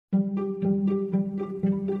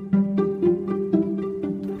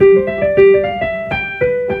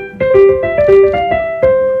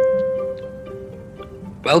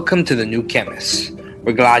Welcome to the new Chemist.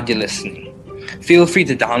 We're glad you're listening. Feel free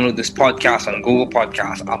to download this podcast on Google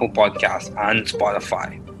Podcasts, Apple Podcasts, and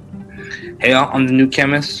Spotify. Here on the new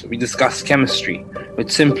Chemist, we discuss chemistry,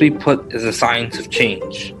 which simply put is the science of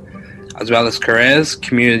change, as well as careers,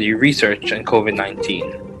 community research, and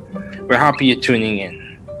COVID-19. We're happy you're tuning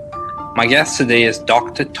in. My guest today is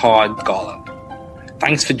Dr. Todd Golub.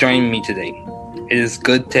 Thanks for joining me today. It is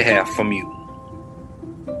good to hear from you.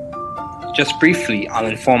 Just briefly, I'll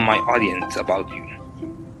inform my audience about you.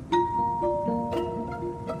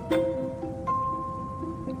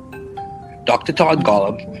 Dr. Todd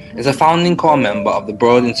Golub is a founding core member of the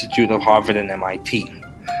Broad Institute of Harvard and MIT,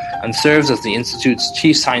 and serves as the Institute's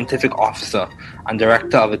Chief Scientific Officer and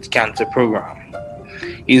Director of its Cancer Program.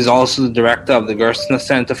 He is also the Director of the Gerstner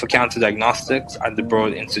Center for Cancer Diagnostics at the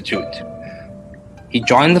Broad Institute. He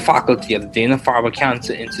joined the faculty of the Dana-Farber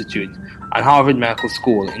Cancer Institute at Harvard Medical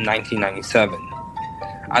School in 1997.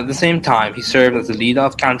 At the same time, he served as the leader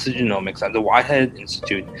of cancer genomics at the Whitehead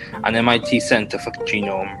Institute and MIT Center for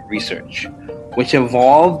Genome Research, which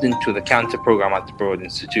evolved into the cancer program at the Broad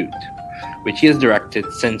Institute, which he has directed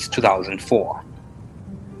since 2004.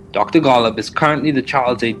 Dr. Golub is currently the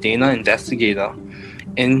Charles A. Dana Investigator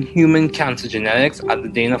in Human Cancer Genetics at the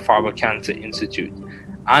Dana-Farber Cancer Institute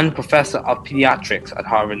and Professor of Pediatrics at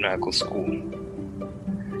Harvard Medical School.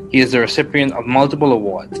 He is the recipient of multiple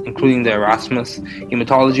awards, including the Erasmus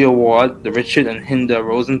Hematology Award, the Richard and Hinda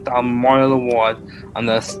Rosenthal Memorial Award, and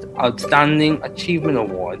the Outstanding Achievement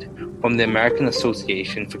Award from the American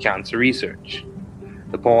Association for Cancer Research,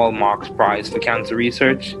 the Paul Marks Prize for Cancer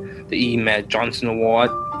Research, the E. Med Johnson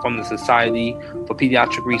Award from the Society for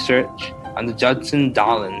Pediatric Research, and the Judson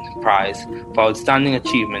Darland Prize for Outstanding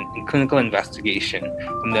Achievement in Clinical Investigation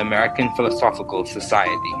from the American Philosophical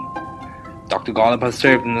Society. Dr. Golub has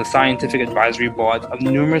served in the Scientific Advisory Board of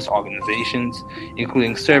numerous organizations,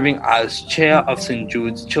 including serving as Chair of St.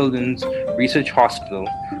 Jude's Children's Research Hospital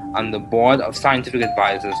and the Board of Scientific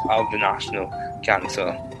Advisors of the National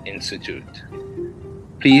Cancer Institute.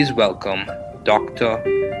 Please welcome Dr.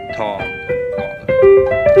 Todd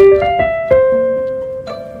Golub.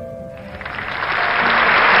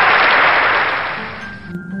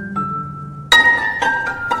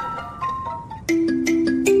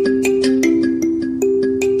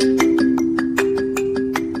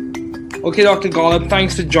 Okay, Dr. Golub,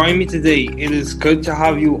 thanks for joining me today. It is good to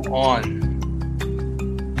have you on.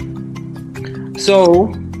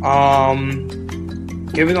 So,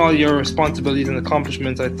 given all your responsibilities and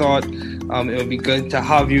accomplishments, I thought it would be good to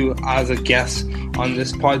have you as a guest on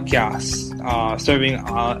this podcast, serving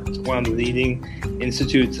at one of the leading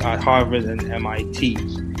institutes at Harvard and MIT.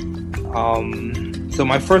 So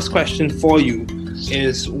my first question for you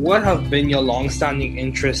is, what have been your long-standing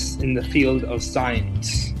interests in the field of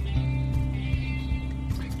science?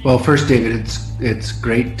 Well, first, David, it's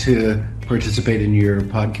great to participate in your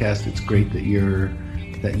podcast. It's great that you're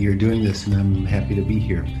doing this, and I'm happy to be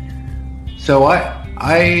here. So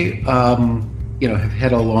I have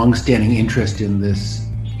had a long-standing interest in this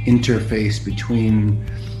interface between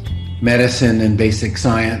medicine and basic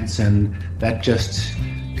science, and that just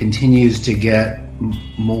continues to get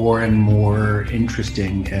more and more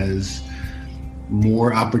interesting as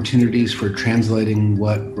more opportunities for translating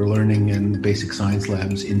what we're learning in basic science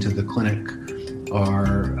labs into the clinic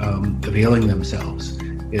are availing themselves.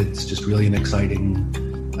 It's just really an exciting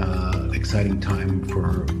time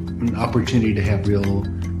for an opportunity to have real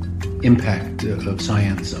impact of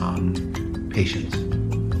science on patients.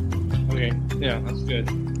 Okay, yeah, that's good.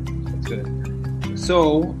 That's good.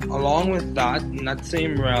 So, along with that, in that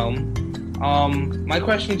same realm, my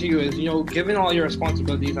question to you is, given all your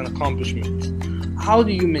responsibilities and accomplishments, how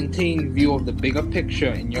do you maintain view of the bigger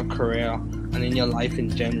picture in your career and in your life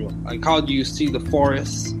in general? Like, how do you see the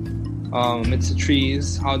forests amidst the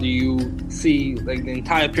trees? How do you see the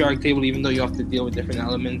entire periodic table, even though you have to deal with different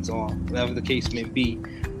elements or whatever the case may be?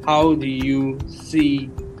 How do you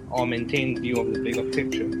see or maintain view of the bigger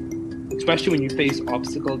picture, especially when you face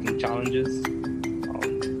obstacles and challenges?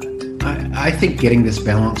 I think getting this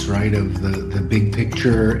balance right of the big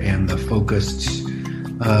picture and the focused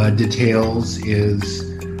details is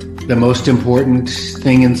the most important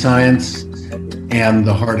thing in science and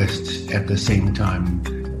the hardest at the same time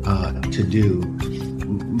to do.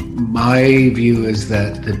 My view is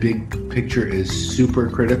that the big picture is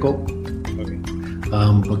super critical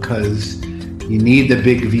because you need the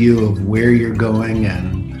big view of where you're going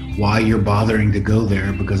and why you're bothering to go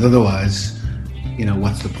there, because otherwise,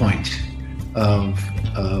 what's the point of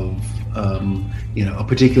a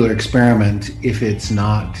particular experiment if it's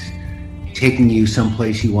not taking you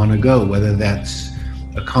someplace you want to go, whether that's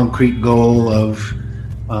a concrete goal of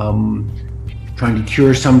trying to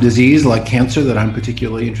cure some disease like cancer that I'm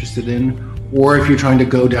particularly interested in, or if you're trying to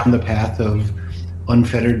go down the path of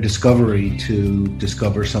unfettered discovery to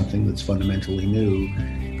discover something that's fundamentally new.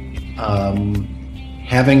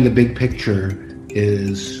 Having the big picture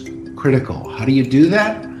is critical. How do you do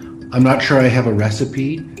that? I'm not sure I have a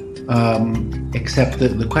recipe, except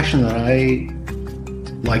that the question that I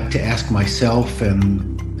like to ask myself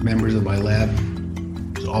and members of my lab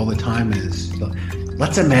all the time is,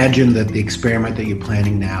 let's imagine that the experiment that you're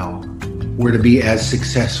planning now were to be as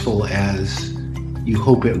successful as you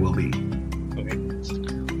hope it will be. Okay.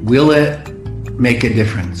 Will it make a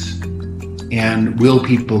difference? And will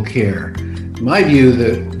people care? In my view,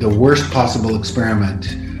 the worst possible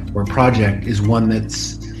experiment or project is one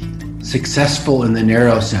that's successful in the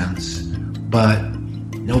narrow sense, but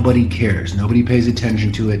nobody cares. Nobody pays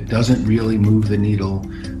attention to it, doesn't really move the needle,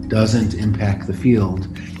 doesn't impact the field.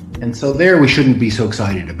 And so there we shouldn't be so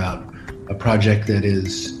excited about a project that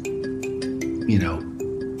is,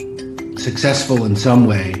 successful in some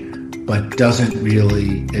way, but doesn't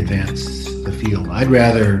really advance the field. I'd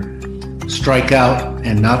rather strike out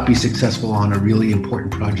and not be successful on a really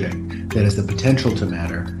important project that has the potential to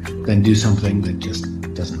matter than do something that just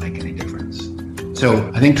doesn't make any difference.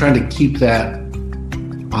 So I think trying to keep that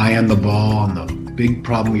eye on the ball on the big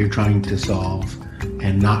problem you're trying to solve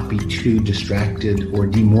and not be too distracted or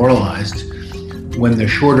demoralized when the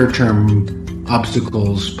shorter term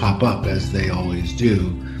obstacles pop up, as they always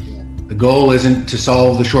do. The goal isn't to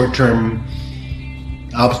solve the short term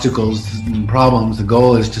obstacles and problems. The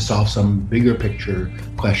goal is to solve some bigger picture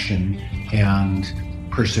question and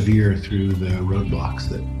persevere through the roadblocks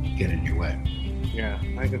that get in your way. Yeah,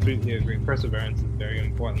 I completely agree. Perseverance is very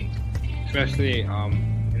important, especially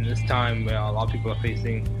in this time where a lot of people are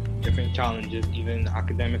facing different challenges, even in the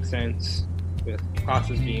academic sense, with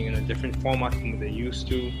classes being in a different format from what they used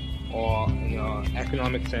to, or in an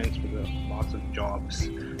economic sense with the loss of jobs.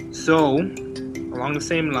 So, along the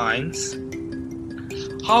same lines,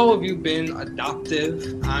 how have you been adaptive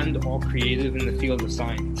and or creative in the field of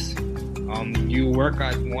science? You work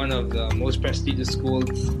at one of the most prestigious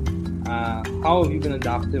schools. How have you been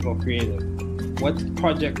adaptive or creative? What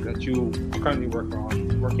project that you currently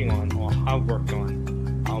working on or have worked on,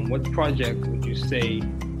 what project would you say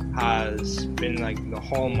has been like the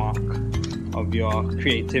hallmark of your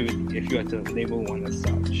creativity, if you had to label one as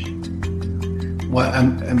such? Well,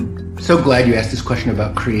 I'm so glad you asked this question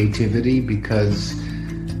about creativity, because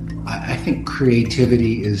I think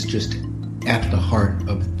creativity is just at the heart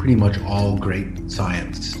of pretty much all great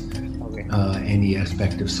science, okay. Any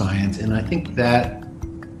aspect of science. And I think that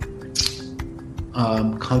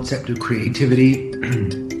concept of creativity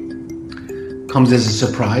comes as a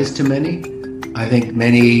surprise to many. I think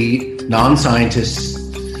many non-scientists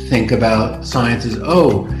think about science as,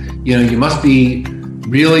 you must be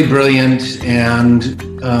really brilliant and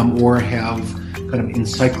or have kind of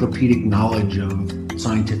encyclopedic knowledge of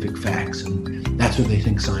scientific facts, and that's what they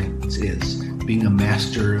think science is, being a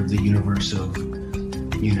master of the universe of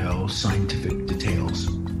scientific details.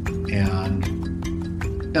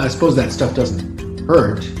 And I suppose that stuff doesn't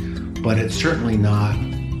hurt, but it's certainly not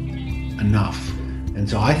enough. And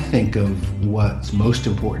so I think of what's most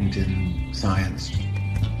important in science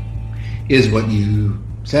is what you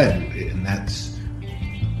said, and that's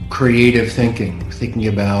creative thinking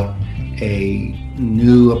about a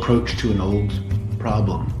new approach to an old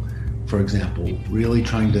problem. For example, really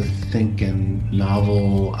trying to think in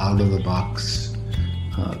novel, out-of-the-box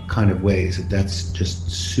kind of ways. That's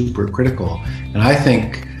just super critical. And I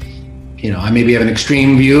think, I maybe have an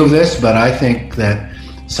extreme view of this, but I think that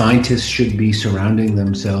scientists should be surrounding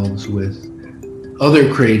themselves with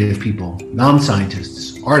other creative people,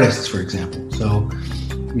 non-scientists, artists, for example. So,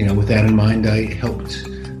 with that in mind, I helped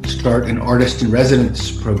start an artist in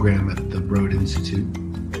residence program at the Broad Institute,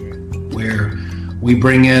 where we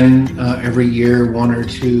bring in every year one or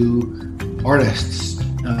two artists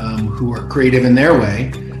who are creative in their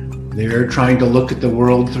way. They're trying to look at the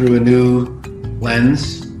world through a new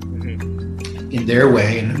lens in their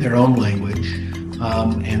way and in their own language.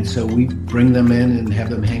 And so we bring them in and have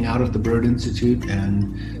them hang out at the Broad Institute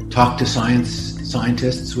and talk to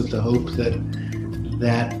scientists with the hope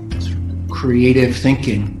that creative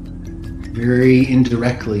thinking very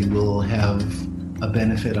indirectly will have a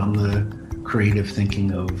benefit on the creative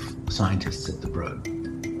thinking of scientists at the Broad.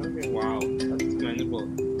 Okay, wow, that's commendable.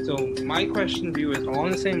 So my question to you is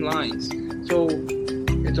along the same lines. So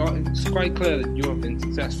it's quite clear that you have been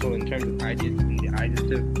successful in terms of the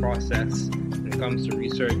additive process when it comes to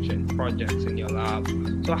research and projects in your lab.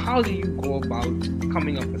 So how do you go about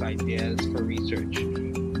coming up with ideas for research?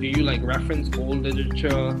 do you like reference old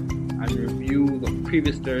literature and review the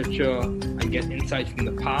previous literature and get insight from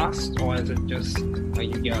the past, or is it just like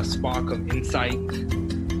you get a spark of insight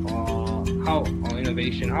or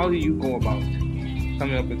innovation? How do you go about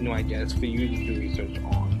coming up with new ideas for you to do research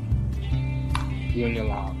on, you and your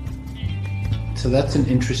lab? So that's an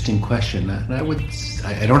interesting question, and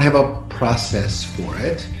I don't have a process for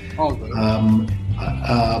it. Oh, good.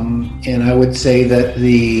 And I would say that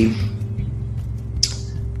the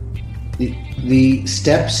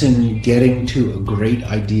steps in getting to a great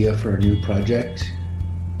idea for a new project,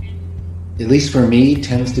 at least for me,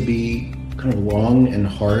 tends to be kind of long and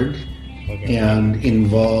hard, and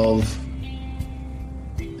involve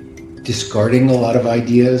discarding a lot of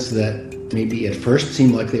ideas that maybe at first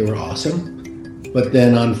seemed like they were awesome, but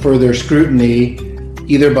then on further scrutiny,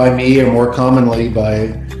 either by me or more commonly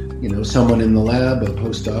by someone in the lab, a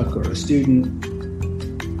postdoc or a student,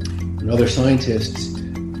 and other scientists,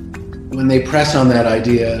 when they press on that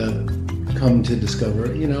idea, come to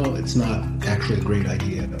discover, it's not actually a great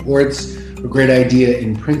idea, or it's a great idea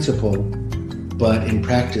in principle, but in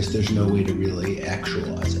practice, there's no way to really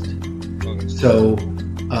actualize it. Okay. So,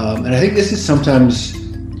 and I think this is sometimes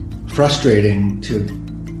frustrating to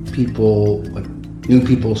people, like new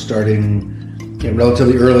people starting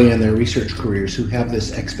relatively early in their research careers, who have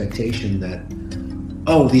this expectation that,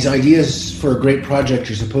 these ideas for a great project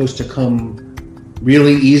are supposed to come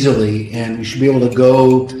really easily, and you should be able to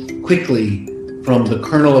go quickly from the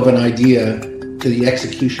kernel of an idea to the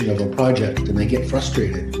execution of a project, and they get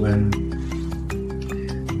frustrated when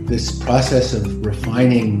this process of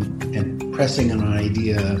refining and pressing on an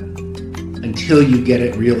idea until you get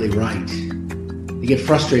it really right. You get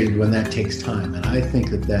frustrated when that takes time, and I think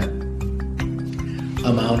that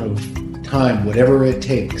amount of time, whatever it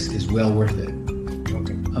takes, is well worth it.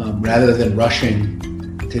 Okay. Rather than rushing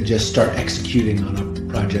to just start executing on a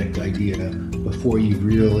project idea before you've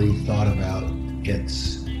really thought about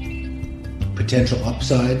its potential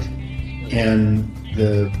upside and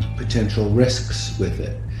the potential risks with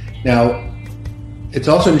it. Now, it's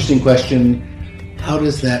also an interesting question, how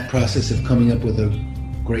does that process of coming up with a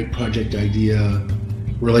great project idea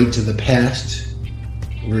relate to the past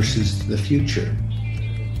versus the future?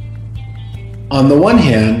 On the one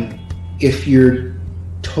hand, if you're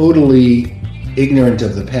totally ignorant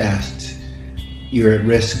of the past, you're at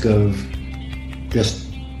risk of just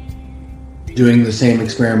doing the same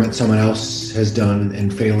experiment someone else has done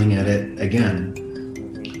and failing at it again.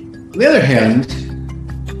 On the other hand,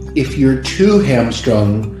 if you're too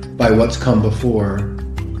hamstrung by what's come before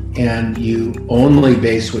and you only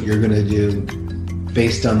base what you're going to do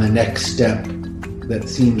based on the next step that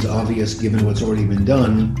seems obvious given what's already been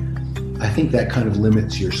done, I think that kind of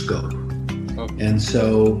limits your scope. Okay. And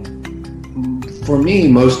so for me,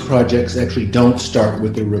 most projects actually don't start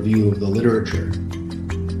with a review of the literature.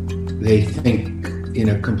 They think in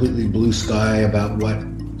a completely blue sky about what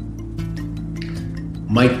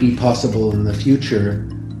might be possible in the future,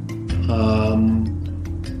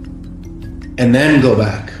 and then go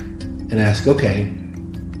back and ask, okay,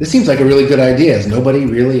 this seems like a really good idea. Has nobody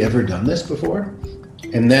really ever done this before?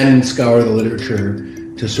 And then scour the literature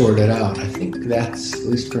to sort it out. I think that's, at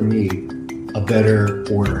least for me, a better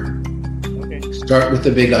order. Okay. Start with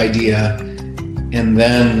the big idea and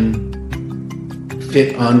then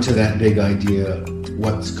fit onto that big idea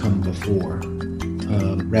what's come before,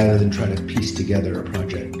 rather than try to piece together a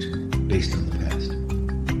project based on the past.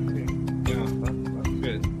 Okay. Yeah, that's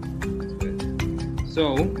good. That's good. So,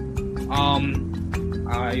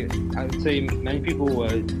 I would say many people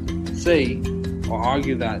would say or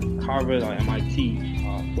argue that Harvard or MIT,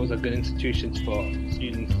 those are good institutions for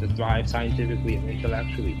students to thrive scientifically and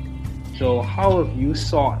intellectually. So how have you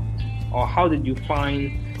sought, or how did you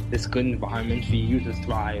find this good environment for you to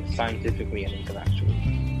thrive scientifically and intellectually?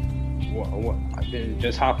 What did it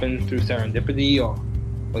just happen through serendipity, or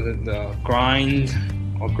was it the grind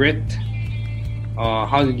or grit?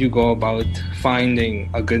 How did you go about finding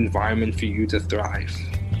a good environment for you to thrive?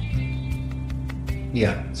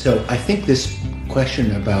 Yeah, so I think this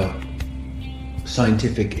question about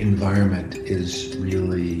scientific environment is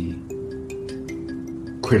really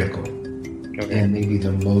critical, Okay. and maybe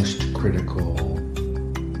the most critical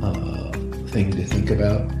thing to think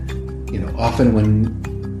about. Often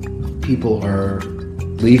when people are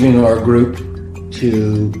leaving our group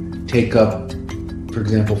to take up, for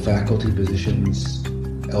example, faculty positions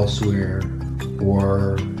elsewhere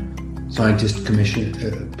or scientist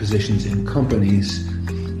positions in companies,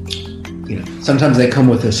 sometimes they come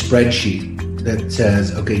with a spreadsheet that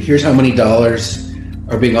says, okay, here's how many dollars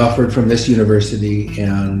are being offered from this university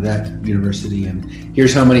and that university, and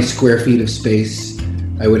here's how many square feet of space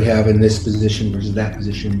I would have in this position versus that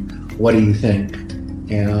position. What do you think?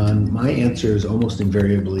 And my answer is almost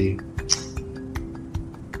invariably,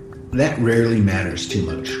 that rarely matters too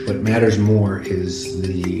much. What matters more is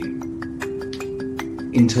the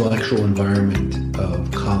intellectual environment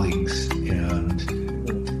of colleagues and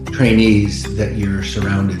trainees that you're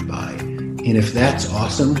surrounded by. And if that's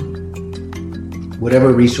awesome,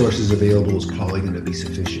 whatever resources available is probably going to be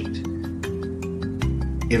sufficient.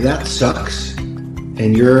 If that sucks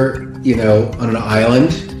and you're, on an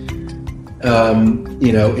island,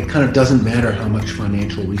 it kind of doesn't matter how much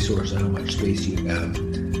financial resource and how much space you have.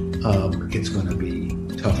 It's going to be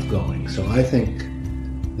tough going. So I think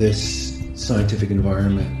this scientific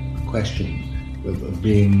environment question of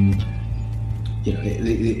being,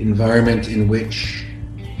 the environment in which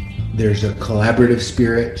there's a collaborative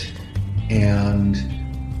spirit and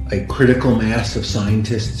a critical mass of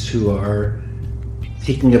scientists who are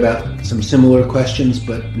thinking about some similar questions,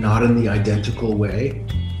 but not in the identical way.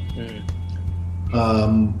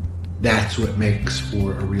 That's what makes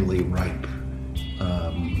for a really ripe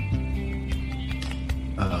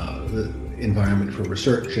environment for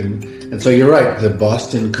research. And so you're right, the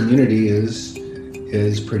Boston community is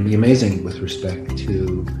pretty amazing with respect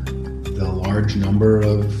to the large number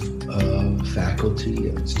of faculty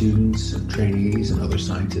and students and trainees and other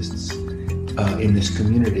scientists in this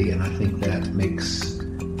community, and I think that makes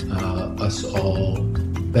us all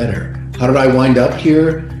better. How did I wind up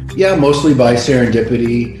here? Yeah, mostly by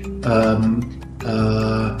serendipity,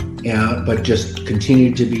 but just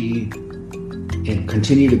continue to be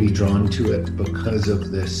drawn to it because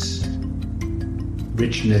of this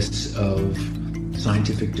richness of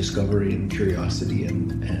scientific discovery and curiosity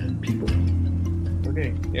and people.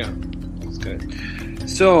 Okay, yeah, that's good.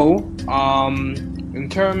 So, in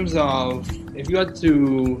terms of, if you had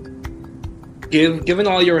to given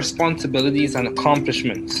all your responsibilities and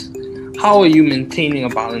accomplishments, how are you maintaining a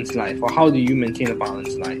balanced life, or how do you maintain a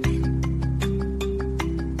balanced life?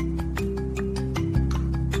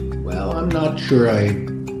 Well, I'm not sure I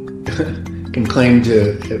can claim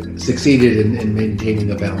to have succeeded in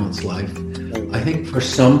maintaining a balanced life. I think for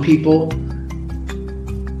some people,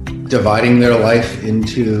 dividing their life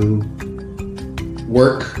into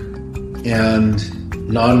work and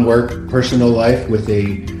non-work personal life with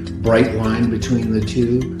a bright line between the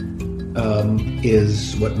two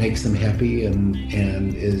is what makes them happy and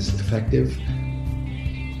is effective.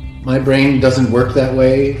 My brain doesn't work that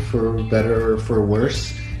way, for better or for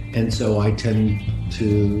worse, and so I tend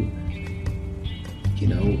to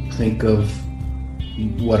think of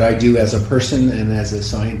what I do as a person and as a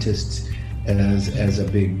scientist as a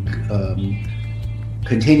big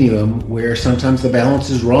continuum where sometimes the balance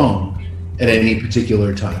is wrong at any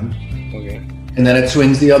particular time. Okay. And then it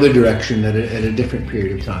swings the other direction at a different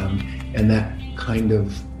period of time. And that kind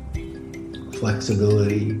of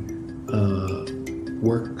flexibility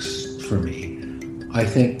works for me. I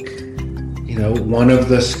think, one of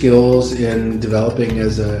the skills in developing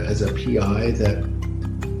as a PI that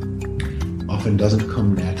often doesn't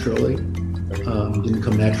come naturally, didn't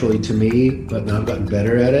come naturally to me, but now I've gotten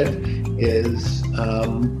better at it, is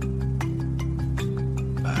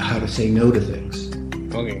how to say no to things.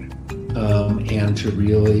 Okay. And to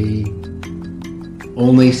really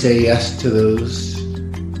only say yes to those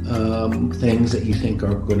things that you think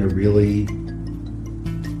are going to really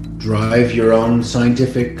drive your own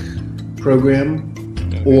scientific program,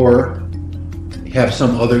 or have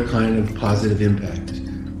some other kind of positive impact,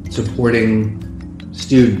 supporting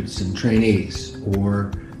students and trainees,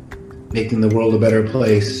 or making the world a better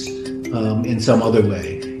place in some other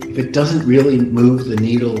way. If it doesn't really move the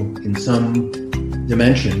needle in some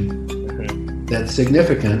dimension that's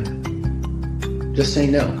significant, just say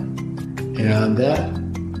no. And that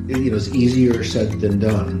is easier said than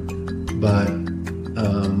done, but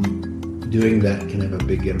doing that can have a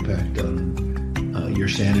big impact on your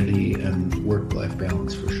sanity and work-life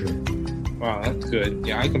balance for sure. Wow, that's good.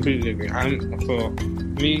 Yeah, I completely agree. For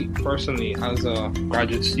me personally, as a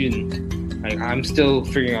graduate student, I'm still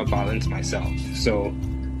figuring out balance myself. So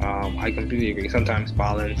I completely agree. Sometimes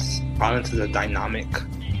balance is a dynamic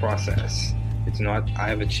process. It's not I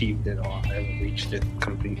have achieved it or I have reached it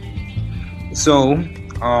completely. So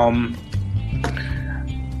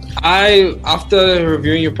after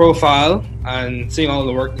reviewing your profile and seeing all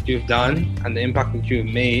the work that you've done and the impact that you've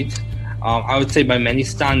made, I would say by many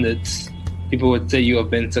standards, people would say you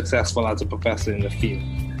have been successful as a professor in the field.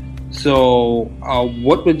 So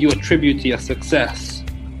what would you attribute to your success?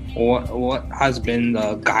 Or what has been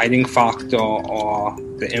the guiding factor or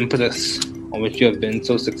the impetus on which you have been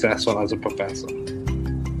so successful as a professor?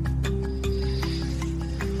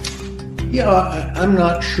 Yeah, I'm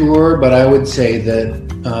not sure, but I would say that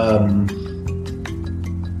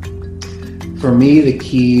for me, the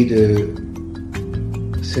key to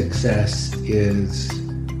success is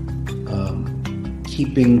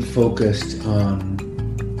keeping focused on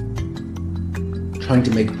trying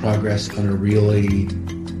to make progress on a really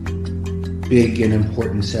big and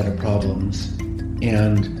important set of problems,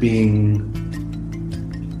 and being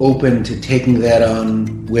open to taking that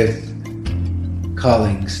on with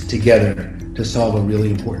colleagues together to solve a really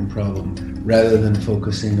important problem, rather than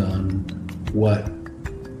focusing on what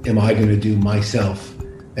am I going to do myself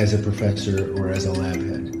as a professor or as a lab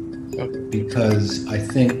head. Because I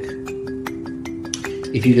think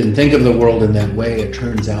if you didn't think of the world in that way, it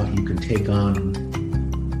turns out you can take on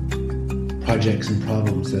projects and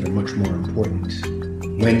problems that are much more important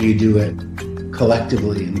when you do it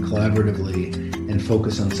collectively and collaboratively and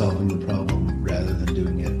focus on solving the problem rather than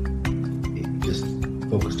doing it just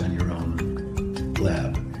focused on your own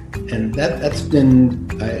lab. And that's been,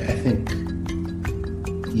 I think,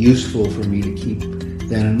 useful for me to keep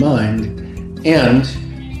that in mind. And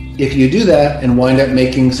if you do that and wind up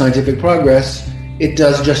making scientific progress, it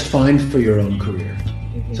does just fine for your own career.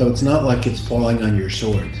 So it's not like it's falling on your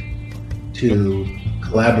sword to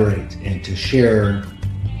collaborate and to share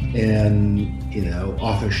in,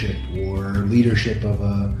 authorship or leadership of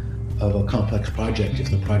a complex project if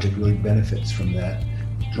the project really benefits from that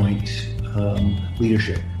joint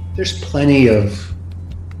leadership. There's plenty of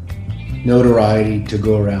notoriety to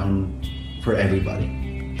go around for everybody.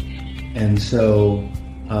 And so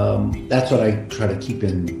that's what I try to keep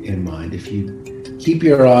in mind. If you keep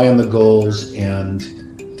your eye on the goals and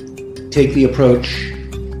take the approach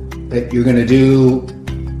that you're going to do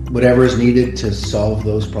whatever is needed to solve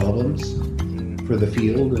those problems for the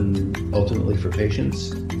field and ultimately for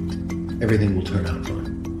patients, everything will turn out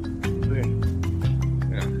fine. Okay.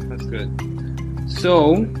 Yeah, that's good.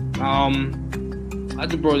 So, at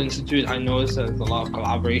the Broad Institute, I noticed there's a lot of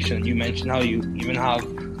collaboration. You mentioned how you even have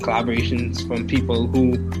collaborations from people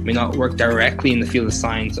who may not work directly in the field of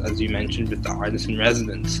science, as you mentioned with the artists in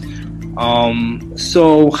residence.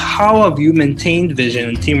 So how have you maintained vision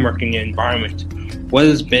and teamwork in your environment? What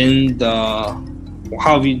has been how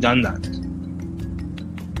have you done that?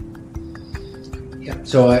 Yeah,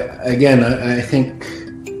 so I think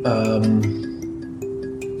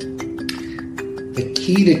the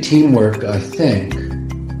key to teamwork, I think,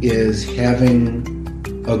 is having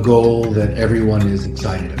a goal that everyone is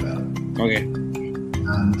excited about. Okay.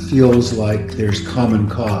 Feels like there's common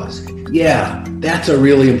cause. Yeah, that's a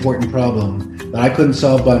really important problem that I couldn't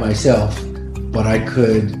solve by myself, but I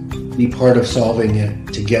could be part of solving it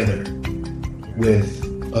together with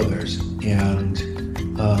others. And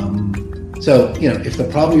so, if the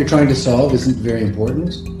problem you're trying to solve isn't very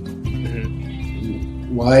important,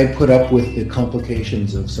 why put up with the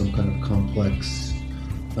complications of some kind of complex,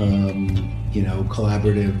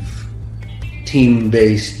 collaborative,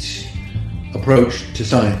 team-based approach to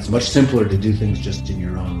science? Much simpler to do things just in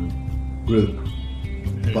your own group.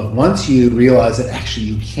 But once you realize that actually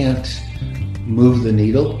you can't move the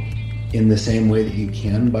needle in the same way that you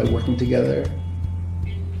can by working together,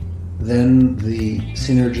 then the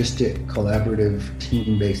synergistic, collaborative,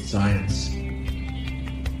 team-based science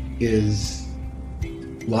is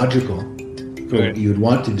logical for what you would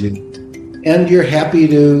want to do. And you're happy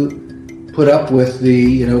to put up with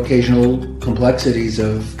the occasional complexities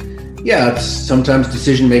of, sometimes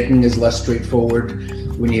decision-making is less straightforward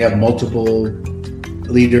when you have multiple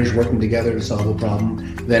leaders working together to solve a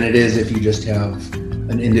problem than it is if you just have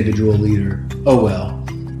an individual leader. Oh well,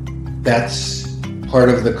 that's part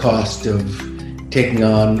of the cost of taking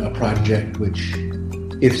on a project which,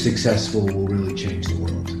 if successful, will really change the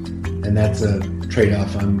world. And that's a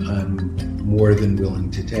trade-off I'm more than willing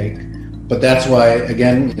to take. But that's why,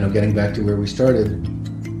 again, getting back to where we started,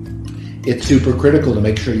 it's super critical to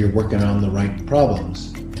make sure you're working on the right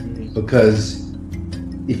problems. Because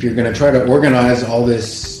if you're going to try to organize all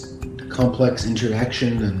this complex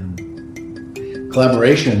interaction and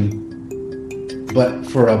collaboration, but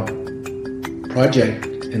for a project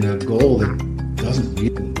and a goal that doesn't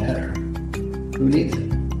really matter, who needs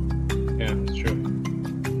it? Yeah, that's true.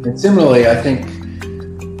 And similarly, I think,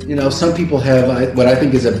 some people have what I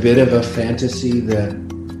think is a bit of a fantasy that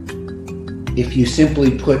if you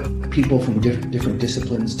simply put people from different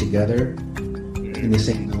disciplines together in the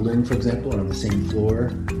same building, for example, or on the same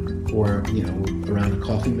floor, or around a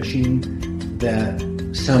coffee machine, that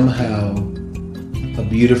somehow a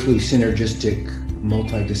beautifully synergistic,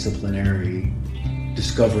 multidisciplinary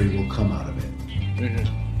discovery will come out of it.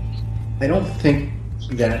 I don't think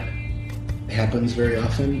that happens very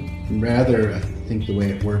often. Rather, think the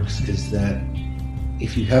way it works is that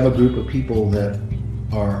if you have a group of people that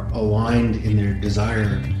are aligned in their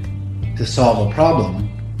desire to solve a problem,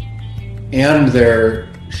 and they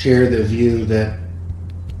share the view that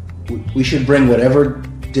we should bring whatever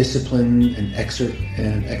discipline and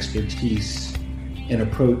expertise and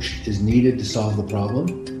approach is needed to solve the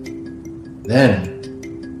problem, then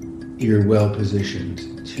you're well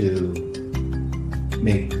positioned to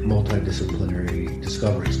make multidisciplinary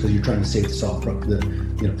discoveries, because you're trying to solve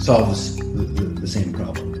the same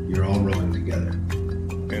problem. You're all rowing together.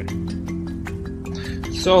 Okay.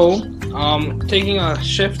 So, taking a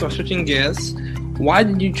shift or switching gears, why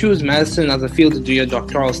did you choose medicine as a field to do your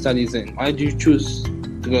doctoral studies in? Why did you choose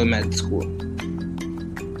to go to med school?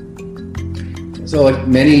 So, like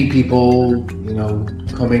many people,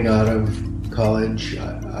 coming out of college,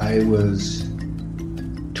 I was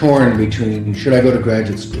torn between, should I go to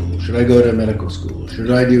graduate school? Should I go to medical school?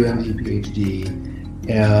 Should I do MD, PhD?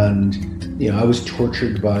 And, I was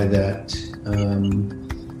tortured by that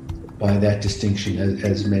distinction,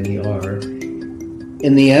 as many are.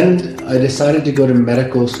 In the end, I decided to go to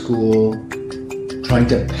medical school, trying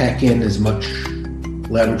to pack in as much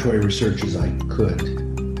laboratory research as I could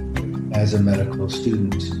as a medical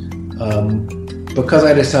student, because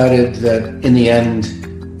I decided that in the end,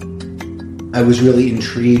 I was really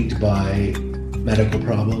intrigued by medical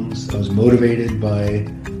problems. I was motivated by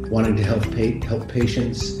wanting to help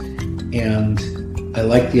patients, and I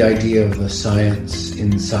liked the idea of the science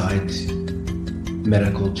inside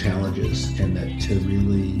medical challenges, and that to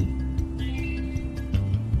really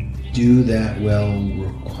do that well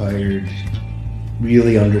required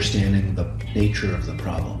really understanding the nature of the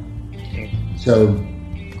problem. So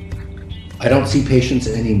I don't see patients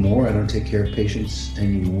anymore. I don't take care of patients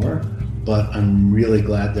anymore, but I'm really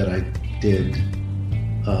glad that I did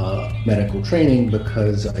medical training,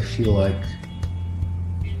 because I feel like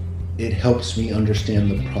it helps me understand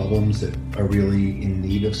the problems that are really in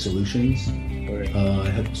need of solutions. It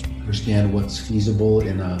helps me understand what's feasible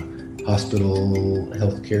in a hospital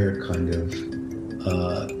healthcare kind of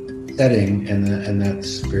setting, and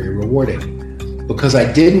that's very rewarding. Because I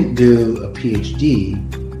didn't do a PhD,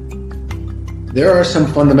 there are some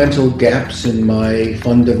fundamental gaps in my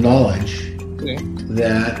fund of knowledge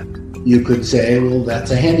that you could say, well, that's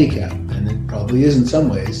a handicap, and it probably is in some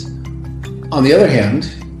ways. On the other hand,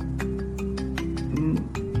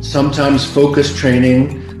 sometimes focused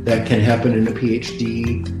training that can happen in a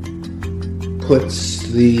PhD puts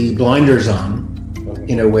the blinders on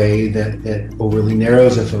in a way that overly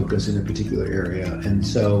narrows a focus in a particular area. And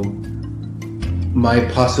so my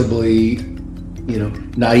possibly,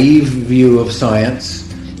 naive view of science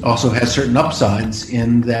also has certain upsides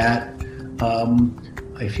in that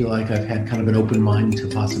I feel like I've had kind of an open mind to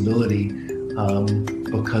possibility,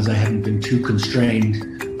 because I haven't been too constrained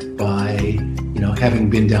by, having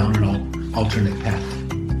been down an alternate path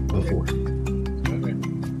before. Okay.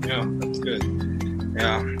 Yeah, that's good.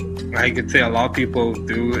 Yeah, I could say a lot of people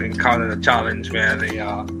do encounter the challenge where they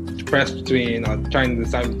are pressed between, or trying to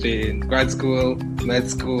decide between grad school, med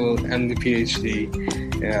school, and the PhD.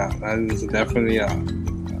 Yeah, that is definitely a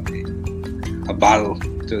battle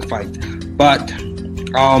to fight. But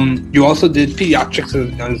you also did pediatrics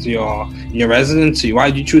as your residency.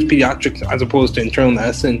 Why did you choose pediatrics as opposed to internal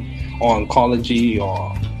medicine or oncology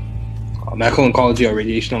or medical oncology or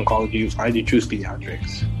radiation oncology? Why did you choose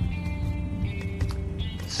pediatrics?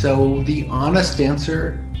 So the honest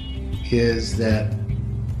answer is that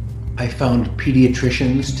I found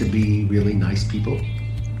pediatricians to be really nice people.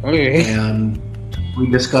 Okay. And we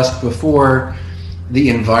discussed before, the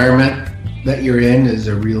environment that you're in is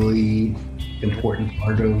a really important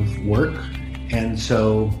part of work. And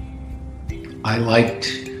so I liked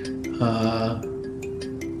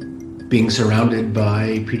being surrounded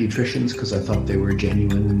by pediatricians, because I thought they were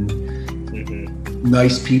genuine,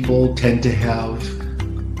 nice people, tend to have,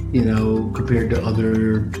 compared to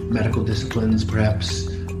other medical disciplines, perhaps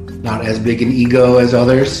not as big an ego as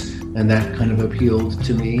others, and that kind of appealed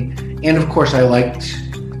to me. And of course, I liked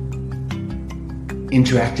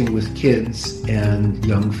interacting with kids and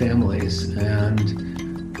young families, and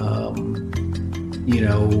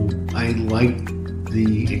I liked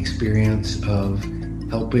the experience of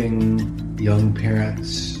helping young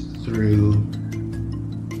parents through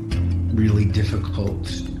really difficult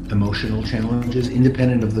emotional challenges,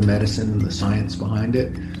 independent of the medicine and the science behind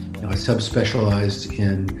it. I subspecialized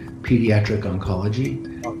in pediatric oncology,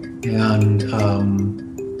 and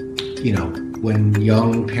when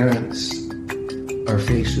young parents are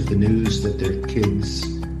faced with the news that their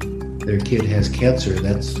kid has cancer,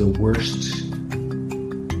 that's the worst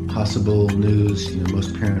possible news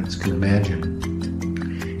most parents can imagine.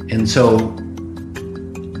 And so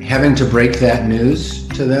having to break that news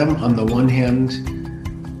to them, on the one hand,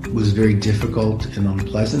 was very difficult and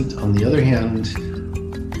unpleasant. On the other hand,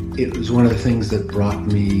 it was one of the things that brought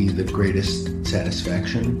me the greatest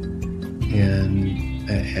satisfaction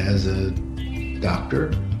as a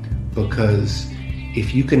doctor, because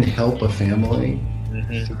if you can help a family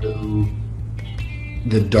through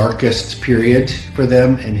the darkest period for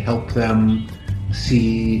them and help them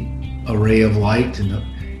see a ray of light and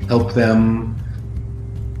help them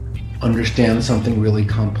understand something really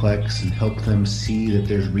complex and help them see that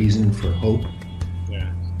there's reason for hope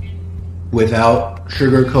without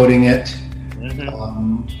sugarcoating it,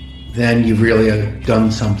 then you've really done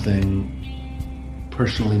something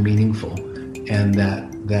personally meaningful, and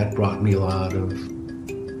that brought me a lot of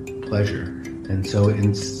pleasure. And so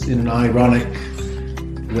in an ironic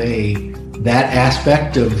way, that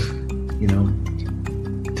aspect of,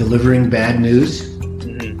 delivering bad news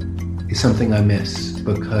is something I miss,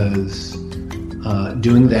 because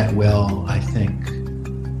doing that well, I think,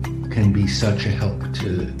 can be such a help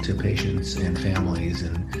to patients and families,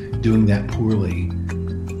 and doing that poorly,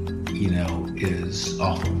 is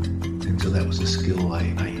awful. And so that was a skill I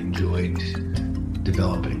enjoyed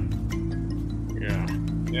developing.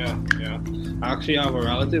 Yeah. I actually have a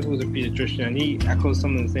relative who's a pediatrician, and he echoes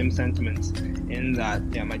some of the same sentiments in that,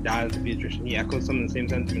 my dad is a pediatrician, he echoes some of the same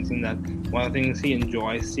sentiments in that one of the things he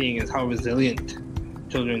enjoys seeing is how resilient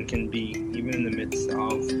children can be, even in the midst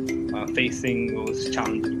of facing those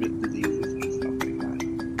challenges with diseases and stuff like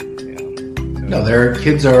that. No, their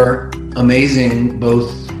kids are amazing,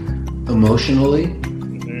 both emotionally,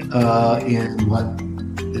 in what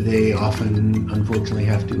they often, unfortunately,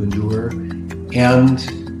 have to endure, and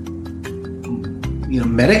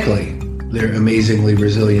medically, they're amazingly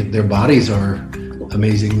resilient. Their bodies are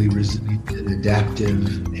amazingly resilient and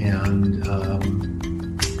adaptive, and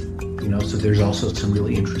so there's also some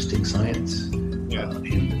really interesting science in there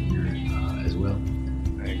as well.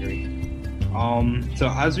 I agree. So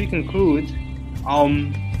as we conclude,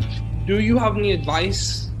 do you have any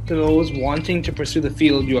advice to those wanting to pursue the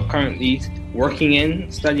field you are currently working in,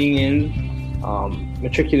 studying in,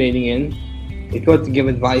 matriculating in? If you had to give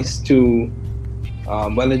advice to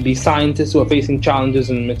whether it be scientists who are facing challenges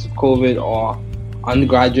in the midst of COVID, or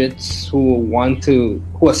undergraduates who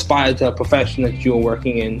aspire to a profession that you're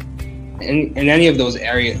working in any of those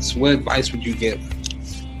areas, what advice would you give?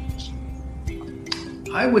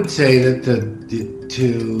 I would say that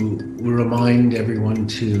to remind everyone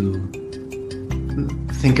to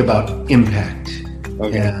think about impact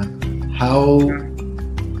and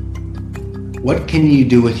what can you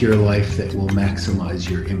do with your life that will maximize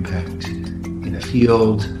your impact in a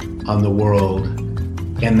field, on the world,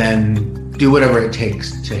 and then do whatever it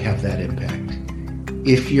takes to have that impact.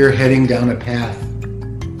 If you're heading down a path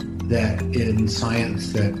that in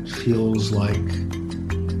science that feels like,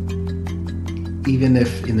 even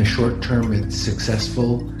if in the short term it's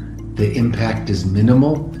successful, the impact is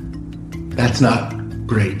minimal, that's not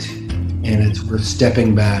great. And it's worth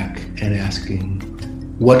stepping back and asking,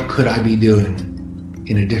 what could I be doing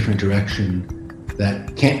in a different direction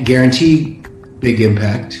that can't guarantee big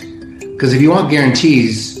impact? Because if you want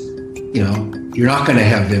guarantees, you're not going to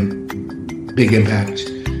have the big impact.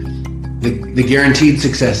 The guaranteed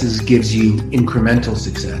successes gives you incremental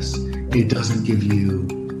success. It doesn't give you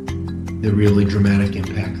the really dramatic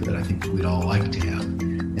impact that I think we'd all like to have.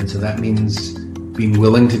 And so that means being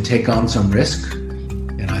willing to take on some risk,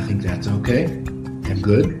 and I think that's okay and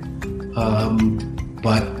good.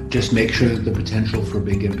 But just make sure that the potential for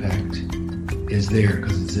big impact is there,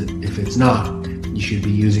 because if it's not, you should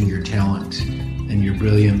be using your talent and your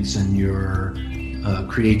brilliance and your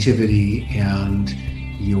creativity and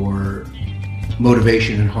your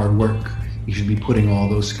motivation and hard work. You should be putting all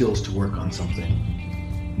those skills to work on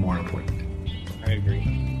something more important. I agree.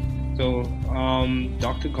 So,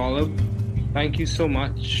 Dr. Golub, thank you so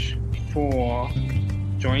much for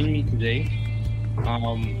joining me today.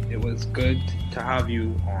 It was good to have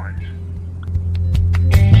you on.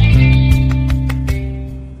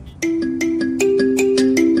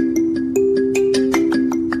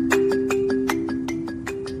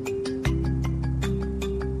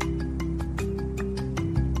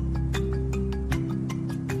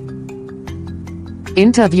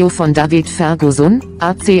 Interview von David Ferguson,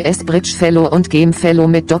 ACS Bridge Fellow und Game Fellow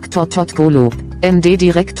mit Dr. Todd Golub, MD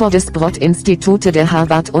Direktor des Broad-Institute der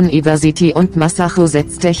Harvard University und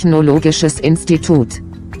Massachusetts Technologisches Institut.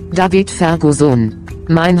 David Ferguson.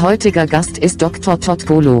 Mein heutiger Gast ist Dr. Todd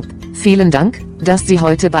Golub. Vielen Dank, dass Sie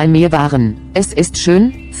heute bei mir waren. Es ist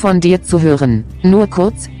schön, von dir zu hören. Nur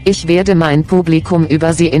kurz, ich werde mein Publikum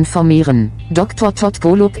über Sie informieren. Dr. Todd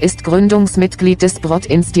Golub ist Gründungsmitglied des Broad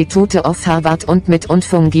Institute of Harvard und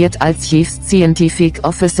fungiert als Chief Scientific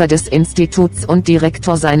Officer des Instituts und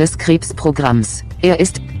Direktor seines Krebsprogramms. Er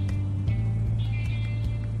ist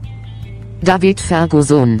David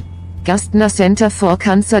Ferguson, Gastner Center for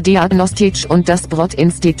Cancer Diagnostics und das Broad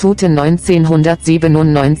Institute.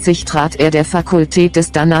 1997 trat er der Fakultät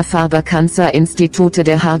des Dana-Farber Cancer Institute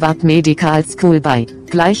der Harvard Medical School bei.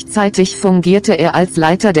 Gleichzeitig fungierte er als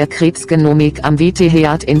Leiter der Krebsgenomik am VT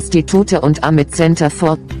Heart Institute und am Center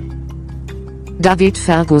for David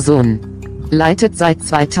Ferguson leitet seit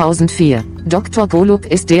 2004. Dr. Golub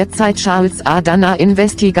ist derzeit Charles A. Dana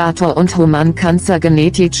Investigator und Human Cancer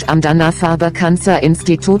Genetics am Dana-Farber Cancer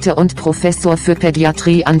Institute und Professor für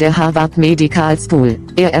Pädiatrie an der Harvard Medical School.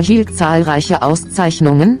 Er erhielt zahlreiche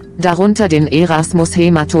Auszeichnungen, darunter den Erasmus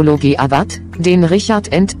Hämatologie Award, den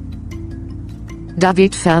Richard N.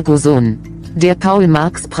 David Ferguson, der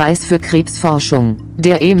Paul-Marx-Preis für Krebsforschung,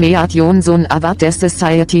 der Emead Johnson Award der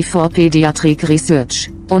Society for Pediatric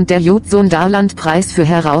Research und der Judson-Darland-Preis für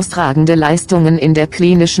herausragende Leistungen in der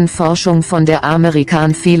klinischen Forschung von der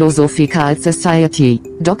American Philosophical Society.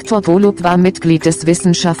 Dr. Golub war Mitglied des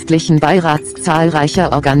wissenschaftlichen Beirats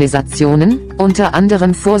zahlreicher Organisationen, unter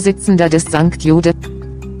anderem Vorsitzender des St. Jude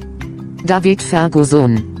David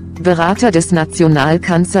Ferguson, Berater des National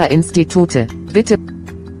Cancer Institute. Bitte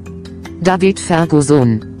David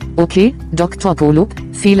Ferguson. Okay, Dr. Golub,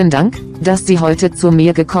 vielen Dank, dass Sie heute zu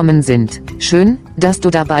mir gekommen sind. Schön, dass du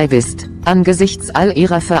dabei bist. Angesichts all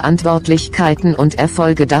Ihrer Verantwortlichkeiten und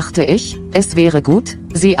Erfolge dachte ich, es wäre gut,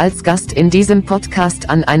 Sie als Gast in diesem Podcast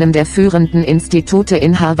an einem der führenden Institute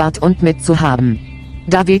in Harvard und mitzuhaben.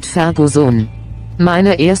 David Ferguson.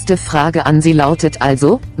 Meine erste Frage an Sie lautet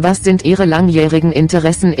also, was sind Ihre langjährigen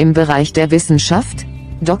Interessen im Bereich der Wissenschaft?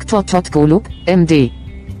 Dr. Todd Golub, MD.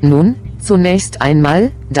 Nun, zunächst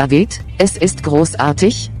einmal, David, es ist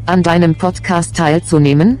großartig, an deinem Podcast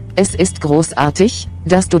teilzunehmen, es ist großartig,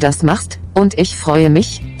 dass du das machst, und ich freue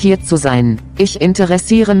mich, hier zu sein. Ich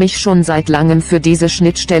interessiere mich schon seit langem für diese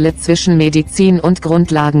Schnittstelle zwischen Medizin und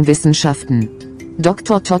Grundlagenwissenschaften.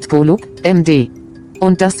 Dr. Todd Golub, MD.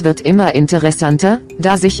 Und das wird immer interessanter,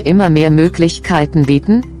 da sich immer mehr Möglichkeiten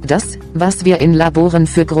bieten, das, was wir in Laboren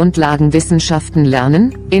für Grundlagenwissenschaften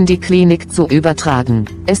lernen, in die Klinik zu übertragen.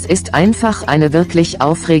 Es ist einfach eine wirklich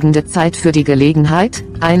aufregende Zeit für die Gelegenheit,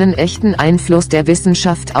 einen echten Einfluss der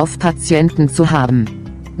Wissenschaft auf Patienten zu haben.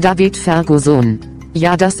 David Ferguson.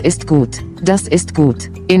 Ja, das ist gut. Das ist gut.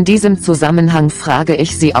 In diesem Zusammenhang frage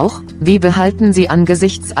ich Sie auch, wie behalten Sie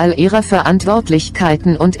angesichts all Ihrer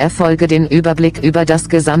Verantwortlichkeiten und Erfolge den Überblick über das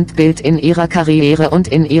Gesamtbild in Ihrer Karriere und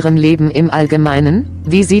in Ihrem Leben im Allgemeinen?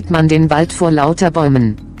 Wie sieht man den Wald vor lauter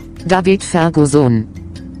Bäumen? David Ferguson.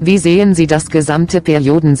 Wie sehen Sie das gesamte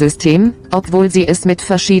Periodensystem, obwohl Sie es mit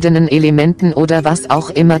verschiedenen Elementen oder was auch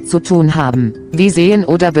immer zu tun haben? Wie sehen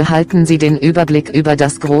oder behalten Sie den Überblick über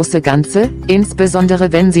das große Ganze,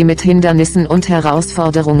 insbesondere wenn Sie mit Hindernissen und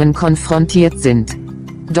Herausforderungen konfrontiert sind?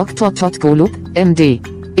 Dr. Todd Golub, MD.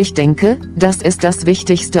 Ich denke, dass es das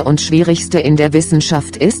Wichtigste und Schwierigste in der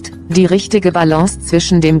Wissenschaft ist, die richtige Balance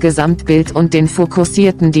zwischen dem Gesamtbild und den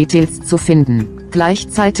fokussierten Details zu finden.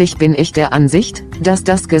 Gleichzeitig bin ich der Ansicht, dass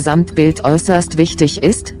das Gesamtbild äußerst wichtig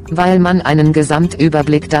ist, weil man einen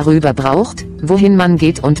Gesamtüberblick darüber braucht, wohin man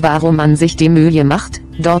geht und warum man sich die Mühe macht,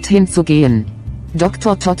 dorthin zu gehen.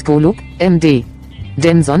 Dr. Todd Golub, MD.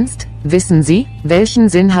 Denn sonst, wissen Sie, welchen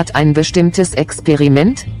Sinn hat ein bestimmtes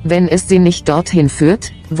Experiment, wenn es Sie nicht dorthin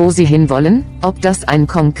führt, wo Sie hinwollen, ob das ein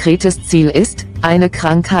konkretes Ziel ist, eine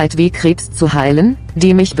Krankheit wie Krebs zu heilen,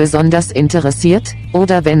 die mich besonders interessiert,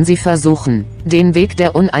 oder wenn Sie versuchen, den Weg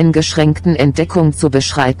der uneingeschränkten Entdeckung zu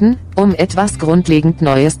beschreiten, um etwas grundlegend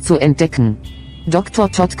Neues zu entdecken.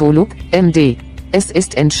 Dr. Todd Golub, MD. Es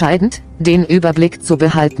ist entscheidend, den Überblick zu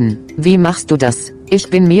behalten. Wie machst du das? Ich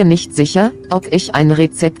bin mir nicht sicher, ob ich ein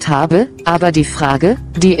Rezept habe, aber die Frage,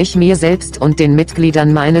 die ich mir selbst und den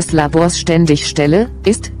Mitgliedern meines Labors ständig stelle,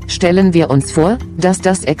 ist, stellen wir uns vor, dass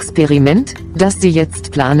das Experiment, das Sie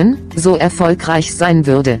jetzt planen, so erfolgreich sein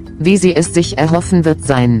würde, wie Sie es sich erhoffen wird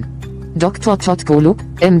sein. Dr. Todd Golub,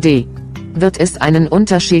 MD. Wird es einen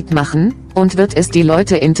Unterschied machen, und wird es die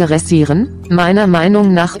Leute interessieren? Meiner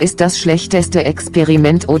Meinung nach ist das schlechteste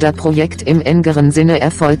Experiment oder Projekt im engeren Sinne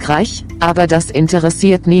erfolgreich, aber das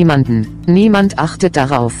interessiert niemanden. Niemand achtet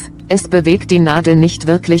darauf. Es bewegt die Nadel nicht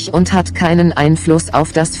wirklich und hat keinen Einfluss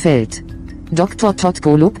auf das Feld. Dr. Todd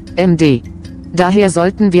Golub, MD. Daher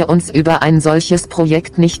sollten wir uns über ein solches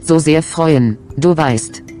Projekt nicht so sehr freuen. Du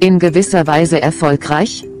weißt, in gewisser Weise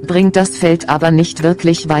erfolgreich, bringt das Feld aber nicht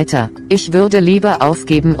wirklich weiter. Ich würde lieber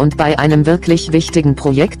aufgeben und bei einem wirklich wichtigen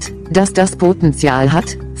Projekt, das das Potenzial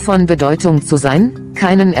hat, von Bedeutung zu sein,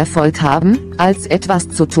 keinen Erfolg haben, als etwas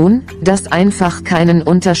zu tun, das einfach keinen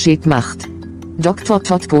Unterschied macht. Dr.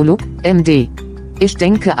 Todd Golub, MD. Ich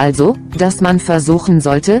denke also, dass man versuchen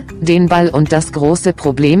sollte, den Ball und das große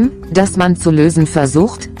Problem, das man zu lösen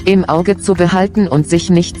versucht, im Auge zu behalten und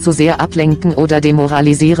sich nicht zu sehr ablenken oder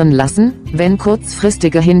demoralisieren lassen, wenn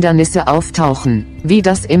kurzfristige Hindernisse auftauchen, wie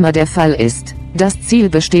das immer der Fall ist. Das Ziel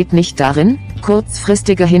besteht nicht darin,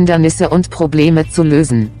 kurzfristige Hindernisse und Probleme zu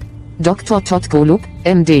lösen. Dr. Todd Golub,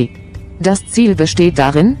 MD. Das Ziel besteht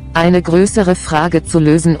darin, eine größere Frage zu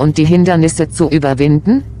lösen und die Hindernisse zu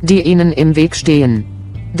überwinden, die Ihnen im Weg stehen.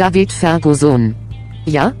 David Ferguson.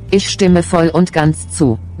 Ja, ich stimme voll und ganz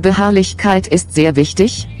zu. Beharrlichkeit ist sehr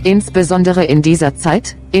wichtig, insbesondere in dieser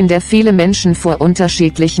Zeit, in der viele Menschen vor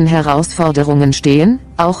unterschiedlichen Herausforderungen stehen,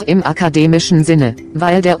 auch im akademischen Sinne,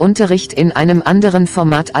 weil der Unterricht in einem anderen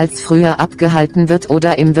Format als früher abgehalten wird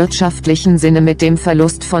oder im wirtschaftlichen Sinne mit dem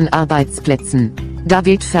Verlust von Arbeitsplätzen.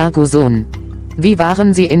 David Ferguson. Wie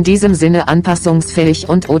waren Sie in diesem Sinne anpassungsfähig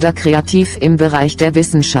und/oder kreativ im Bereich der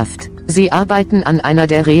Wissenschaft? Sie arbeiten an einer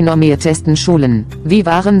der renommiertesten Schulen. Wie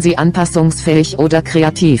waren Sie anpassungsfähig oder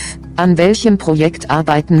kreativ? An welchem Projekt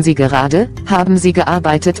arbeiten Sie gerade? Haben Sie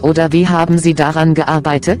gearbeitet oder wie haben Sie daran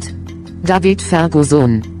gearbeitet? David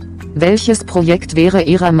Ferguson. Welches Projekt wäre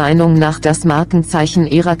Ihrer Meinung nach das Markenzeichen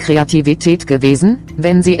Ihrer Kreativität gewesen,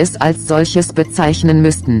 wenn Sie es als solches bezeichnen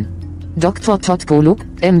müssten? Dr. Todd Golub,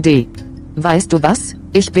 MD. Weißt du was?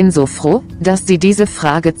 Ich bin so froh, dass Sie diese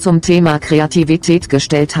Frage zum Thema Kreativität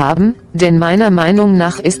gestellt haben, denn meiner Meinung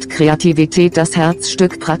nach ist Kreativität das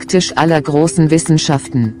Herzstück praktisch aller großen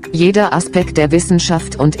Wissenschaften. Jeder Aspekt der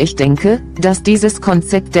Wissenschaft und ich denke, dass dieses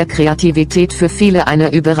Konzept der Kreativität für viele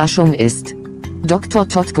eine Überraschung ist. Dr.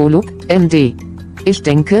 Todd Golub, MD. Ich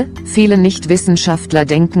denke, viele Nichtwissenschaftler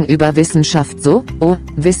denken über Wissenschaft so, oh,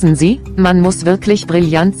 wissen Sie, man muss wirklich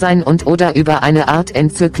brillant sein und/oder über eine Art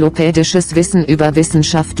enzyklopädisches Wissen über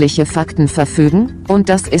wissenschaftliche Fakten verfügen, und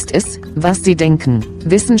das ist es, was sie denken.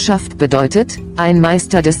 Wissenschaft bedeutet, ein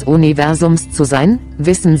Meister des Universums zu sein,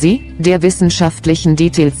 wissen Sie, der wissenschaftlichen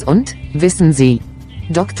Details und, wissen Sie.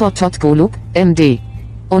 Dr. Todd Golub, MD.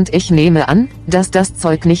 Und ich nehme an, dass das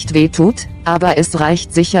Zeug nicht wehtut, aber es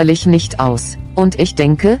reicht sicherlich nicht aus. Und ich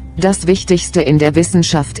denke, das Wichtigste in der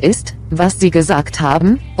Wissenschaft ist, was Sie gesagt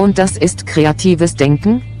haben, und das ist kreatives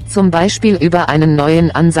Denken, zum Beispiel über einen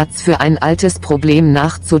neuen Ansatz für ein altes Problem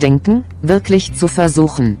nachzudenken, wirklich zu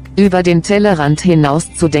versuchen, über den Tellerrand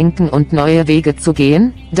hinaus zu denken und neue Wege zu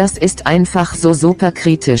gehen, das ist einfach so super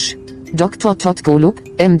kritisch. Dr. Todd Golub,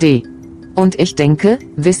 MD. Und ich denke,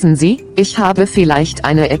 wissen Sie, ich habe vielleicht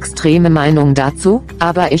eine extreme Meinung dazu,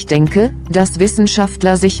 aber ich denke, dass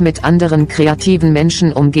Wissenschaftler sich mit anderen kreativen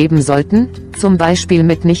Menschen umgeben sollten, zum Beispiel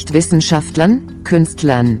mit Nichtwissenschaftlern,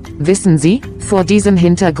 Künstlern. Wissen Sie, vor diesem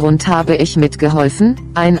Hintergrund habe ich mitgeholfen,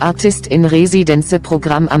 ein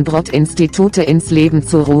Artist-in-Residence-Programm am Broad-Institute ins Leben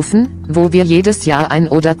zu rufen, wo wir jedes Jahr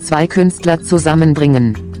 1 oder 2 Künstler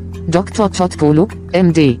zusammenbringen. Dr. Todd Golub,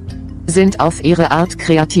 MD. Sind auf ihre Art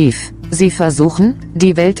kreativ. Sie versuchen,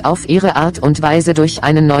 die Welt auf ihre Art und Weise durch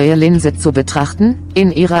eine neue Linse zu betrachten,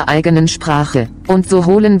 in ihrer eigenen Sprache. Und so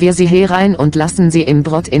holen wir sie herein und lassen sie im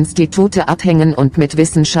Broad-Institute abhängen und mit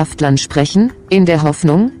Wissenschaftlern sprechen, in der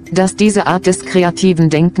Hoffnung, dass diese Art des kreativen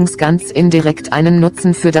Denkens ganz indirekt einen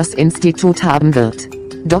Nutzen für das Institut haben wird.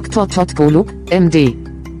 Dr. Todd Golub, MD.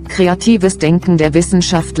 Kreatives Denken der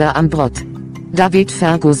Wissenschaftler am Broad. David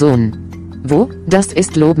Ferguson. Wo? Das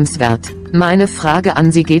ist lobenswert. Meine Frage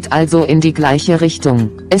an Sie geht also in die gleiche Richtung.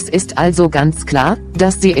 Es ist also ganz klar,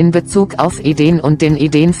 dass Sie in Bezug auf Ideen und den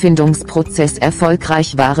Ideenfindungsprozess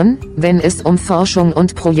erfolgreich waren, wenn es um Forschung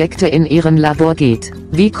und Projekte in Ihrem Labor geht.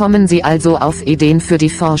 Wie kommen Sie also auf Ideen für die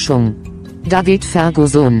Forschung? David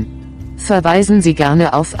Ferguson. Verweisen Sie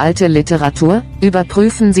gerne auf alte Literatur,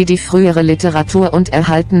 überprüfen Sie die frühere Literatur und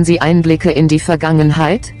erhalten Sie Einblicke in die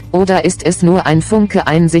Vergangenheit? Oder ist es nur ein Funke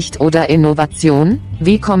Einsicht oder Innovation?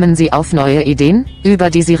 Wie kommen Sie auf neue Ideen,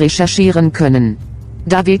 über die Sie recherchieren können?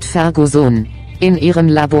 David Ferguson. In Ihrem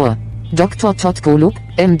Labor. Dr. Todd Golub,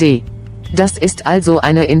 MD. Das ist also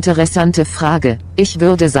eine interessante Frage. Ich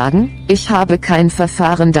würde sagen, ich habe kein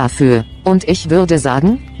Verfahren dafür. Und ich würde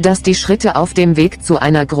sagen, dass die Schritte auf dem Weg zu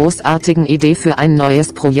einer großartigen Idee für ein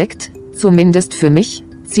neues Projekt, zumindest für mich,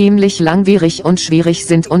 ziemlich langwierig und schwierig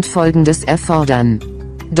sind und Folgendes erfordern.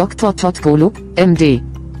 Dr. Todd Golub, MD.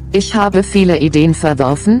 Ich habe viele Ideen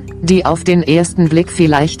verworfen, die auf den ersten Blick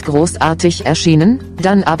vielleicht großartig erschienen,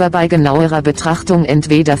 dann aber bei genauerer Betrachtung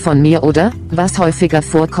entweder von mir oder, was häufiger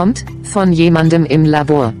vorkommt, von jemandem im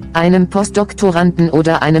Labor, einem Postdoktoranden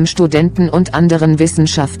oder einem Studenten und anderen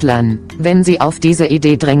Wissenschaftlern. Wenn sie auf diese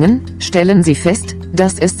Idee drängen, stellen sie fest,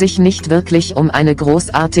 dass es sich nicht wirklich um eine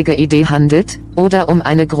großartige Idee handelt, oder um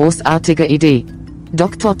eine großartige Idee.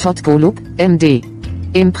 Dr. Todd Golub, MD.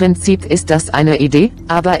 Im Prinzip ist das eine Idee,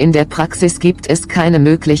 aber in der Praxis gibt es keine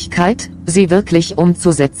Möglichkeit, sie wirklich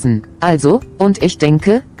umzusetzen. Also, und ich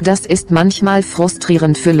denke, das ist manchmal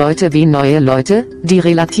frustrierend für Leute wie neue Leute, die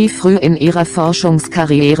relativ früh in ihrer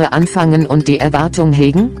Forschungskarriere anfangen und die Erwartung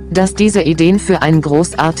hegen, dass diese Ideen für ein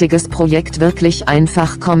großartiges Projekt wirklich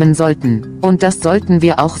einfach kommen sollten. Und das sollten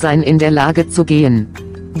wir auch sein, in der Lage zu gehen.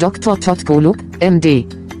 Dr. Todd Golub, MD.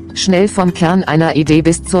 Schnell vom Kern einer Idee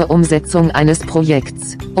bis zur Umsetzung eines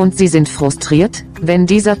Projekts. Und Sie sind frustriert, wenn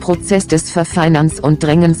dieser Prozess des Verfeinerns und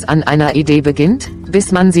Drängens an einer Idee beginnt,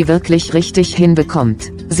 bis man sie wirklich richtig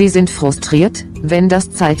hinbekommt. Sie sind frustriert, wenn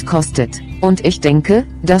das Zeit kostet. Und ich denke,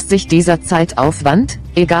 dass sich dieser Zeitaufwand,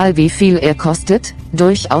 egal wie viel er kostet,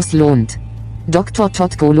 durchaus lohnt. Dr.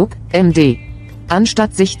 Todd Golub, MD.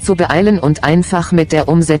 Anstatt sich zu beeilen und einfach mit der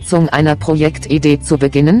Umsetzung einer Projektidee zu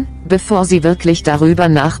beginnen, bevor Sie wirklich darüber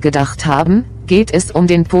nachgedacht haben, geht es um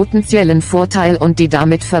den potenziellen Vorteil und die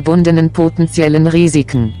damit verbundenen potenziellen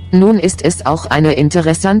Risiken. Nun ist es auch eine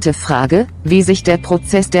interessante Frage, wie sich der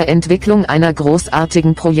Prozess der Entwicklung einer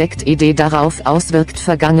großartigen Projektidee darauf auswirkt.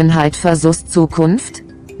 Vergangenheit versus Zukunft?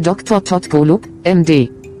 Dr. Todd Golub, MD.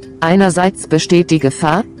 Einerseits besteht die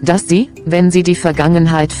Gefahr, dass Sie, wenn Sie die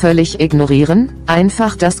Vergangenheit völlig ignorieren,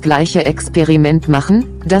 einfach das gleiche Experiment machen,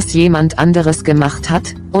 das jemand anderes gemacht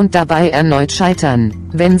hat, und dabei erneut scheitern.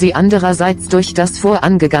 Wenn Sie andererseits durch das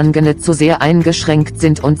Vorangegangene zu sehr eingeschränkt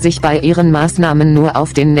sind und sich bei Ihren Maßnahmen nur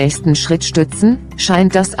auf den nächsten Schritt stützen,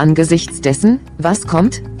 scheint das angesichts dessen, was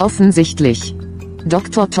kommt, offensichtlich.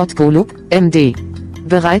 Dr. Todd Golub, MD.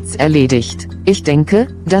 Bereits erledigt. Ich denke,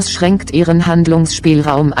 das schränkt Ihren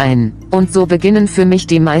Handlungsspielraum ein. Und so beginnen für mich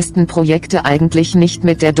die meisten Projekte eigentlich nicht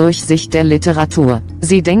mit der Durchsicht der Literatur.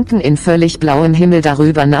 Sie denken in völlig blauem Himmel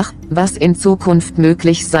darüber nach, was in Zukunft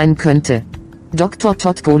möglich sein könnte. Dr.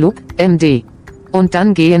 Todd Golub, MD. Und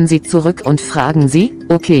dann gehen Sie zurück und fragen Sie,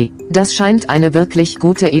 okay, das scheint eine wirklich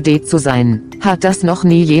gute Idee zu sein. Hat das noch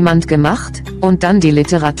nie jemand gemacht? Und dann die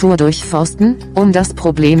Literatur durchforsten, um das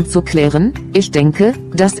Problem zu klären? Ich denke,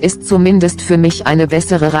 das ist zumindest für mich eine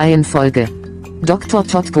bessere Reihenfolge. Dr.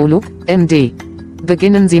 Todd Golub, MD.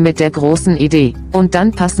 Beginnen Sie mit der großen Idee, und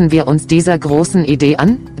dann passen wir uns dieser großen Idee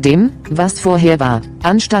an, dem, was vorher war,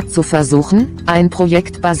 anstatt zu versuchen, ein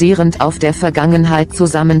Projekt basierend auf der Vergangenheit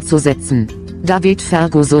zusammenzusetzen. David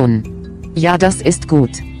Ferguson. Ja, das ist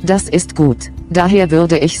gut. Das ist gut. Daher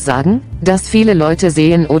würde ich sagen, dass viele Leute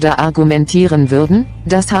sehen oder argumentieren würden,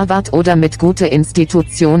 dass Harvard oder mit gute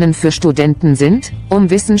Institutionen für Studenten sind,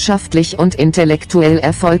 um wissenschaftlich und intellektuell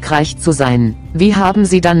erfolgreich zu sein. Wie haben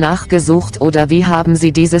Sie danach gesucht oder wie haben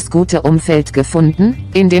Sie dieses gute Umfeld gefunden,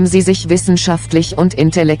 in dem Sie sich wissenschaftlich und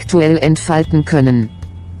intellektuell entfalten können?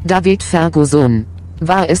 David Ferguson.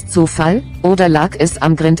 War es Zufall, oder lag es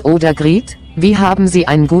am Grind oder Greed? Wie haben Sie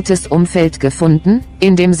ein gutes Umfeld gefunden,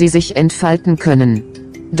 in dem Sie sich entfalten können?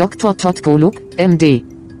 Dr. Todd Golub, MD.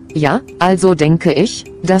 Ja, also denke ich,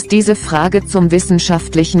 dass diese Frage zum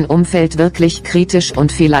wissenschaftlichen Umfeld wirklich kritisch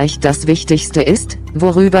und vielleicht das Wichtigste ist,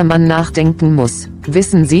 worüber man nachdenken muss.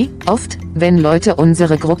 Wissen Sie, oft, wenn Leute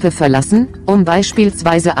unsere Gruppe verlassen, um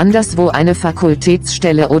beispielsweise anderswo eine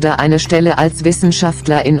Fakultätsstelle oder eine Stelle als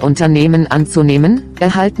Wissenschaftler in Unternehmen anzunehmen,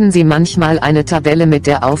 erhalten sie manchmal eine Tabelle mit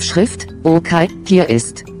der Aufschrift, okay, hier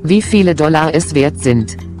ist, wie viele Dollar es wert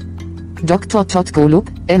sind. Dr. Todd Golub,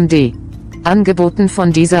 MD. Angeboten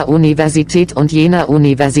von dieser Universität und jener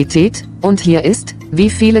Universität, und hier ist, wie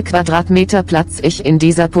viele Quadratmeter Platz ich in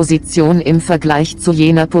dieser Position im Vergleich zu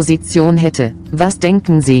jener Position hätte. Was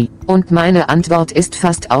denken Sie? Und meine Antwort ist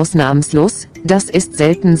fast ausnahmslos, das ist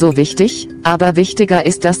selten so wichtig, aber wichtiger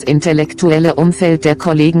ist das intellektuelle Umfeld der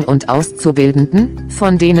Kollegen und Auszubildenden,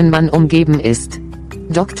 von denen man umgeben ist.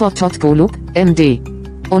 Dr. Todd Golub, MD.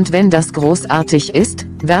 Und wenn das großartig ist,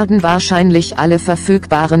 werden wahrscheinlich alle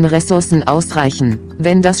verfügbaren Ressourcen ausreichen.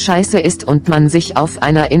 Wenn das scheiße ist und man sich auf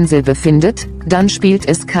einer Insel befindet, dann spielt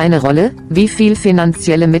es keine Rolle, wie viel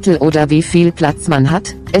finanzielle Mittel oder wie viel Platz man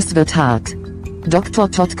hat, es wird hart. Dr.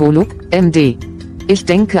 Todd Golub, MD. Ich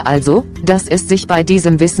denke also, dass es sich bei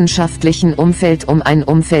diesem wissenschaftlichen Umfeld um ein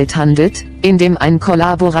Umfeld handelt, in dem ein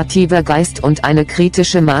kollaborativer Geist und eine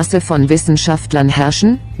kritische Masse von Wissenschaftlern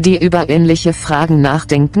herrschen, die über ähnliche Fragen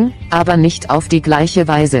nachdenken, aber nicht auf die gleiche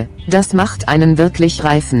Weise. Das macht einen wirklich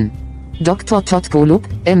reifen Dr. Todd Golub,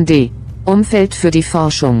 MD. Umfeld für die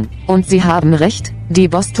Forschung. Und Sie haben recht, die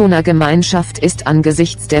Bostoner Gemeinschaft ist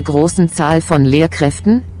angesichts der großen Zahl von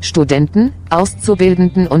Lehrkräften, Studenten,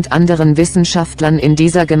 Auszubildenden und anderen Wissenschaftlern in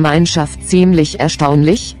dieser Gemeinschaft ziemlich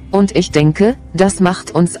erstaunlich, und ich denke, das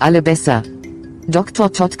macht uns alle besser.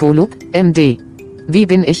 Dr. Todd Golub, MD. Wie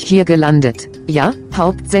bin ich hier gelandet? Ja,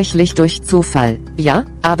 hauptsächlich durch Zufall. Ja,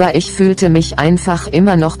 aber ich fühlte mich einfach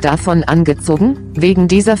immer noch davon angezogen, wegen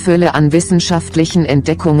dieser Fülle an wissenschaftlichen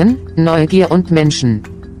Entdeckungen, Neugier und Menschen.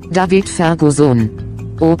 David Ferguson.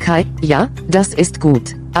 Okay, ja, das ist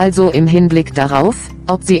gut. Also im Hinblick darauf,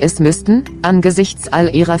 ob Sie es müssten, angesichts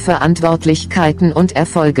all Ihrer Verantwortlichkeiten und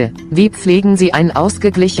Erfolge. Wie pflegen Sie ein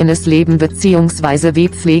ausgeglichenes Leben bzw. wie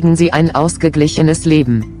pflegen Sie ein ausgeglichenes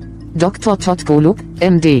Leben? Dr. Todd Golub,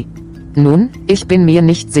 MD. Nun, ich bin mir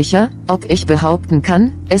nicht sicher, ob ich behaupten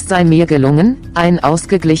kann, es sei mir gelungen, ein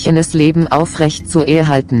ausgeglichenes Leben aufrecht zu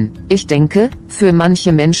erhalten. Ich denke, für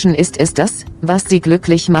manche Menschen ist es das, was sie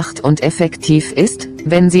glücklich macht und effektiv ist,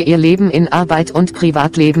 wenn sie ihr Leben in Arbeit und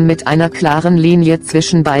Privatleben mit einer klaren Linie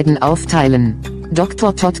zwischen beiden aufteilen.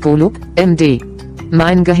 Dr. Todd Golub, MD.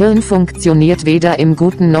 Mein Gehirn funktioniert weder im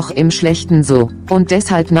Guten noch im Schlechten so, und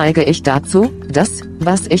deshalb neige ich dazu, das,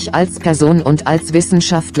 was ich als Person und als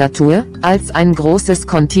Wissenschaftler tue, als ein großes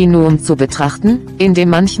Kontinuum zu betrachten, in dem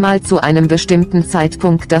manchmal zu einem bestimmten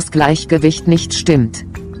Zeitpunkt das Gleichgewicht nicht stimmt.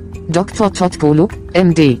 Dr. Todd Golub,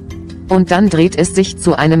 MD. Und dann dreht es sich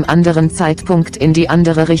zu einem anderen Zeitpunkt in die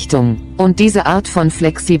andere Richtung, und diese Art von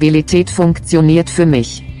Flexibilität funktioniert für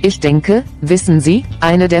mich. Ich denke, wissen Sie,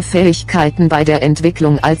 eine der Fähigkeiten bei der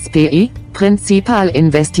Entwicklung als PI, Principal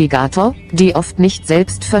Investigator, die oft nicht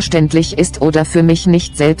selbstverständlich ist oder für mich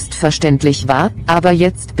nicht selbstverständlich war, aber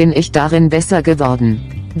jetzt bin ich darin besser geworden.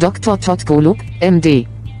 Dr. Todd Golub, MD.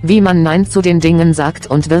 Wie man Nein zu den Dingen sagt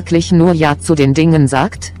und wirklich nur Ja zu den Dingen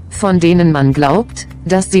sagt, von denen man glaubt,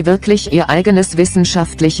 dass sie wirklich ihr eigenes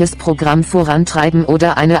wissenschaftliches Programm vorantreiben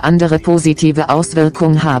oder eine andere positive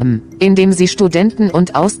Auswirkung haben, indem sie Studenten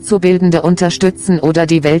und Auszubildende unterstützen oder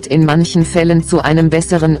die Welt in manchen Fällen zu einem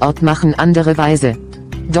besseren Ort machen. Andere Weise.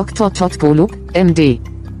 Dr. Todd Golub, MD.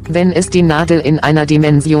 Wenn es die Nadel in einer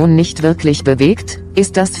Dimension nicht wirklich bewegt,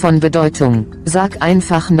 ist das von Bedeutung. Sag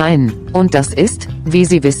einfach Nein. Und das ist, wie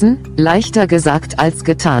Sie wissen, leichter gesagt als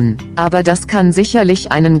getan. Aber das kann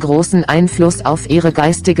sicherlich einen großen Einfluss auf Ihre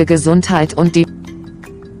geistige Gesundheit und die...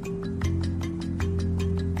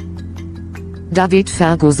 David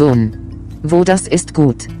Ferguson. Wo das ist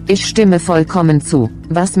gut. Ich stimme vollkommen zu.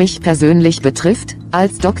 Was mich persönlich betrifft,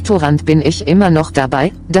 als Doktorand bin ich immer noch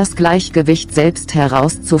dabei, das Gleichgewicht selbst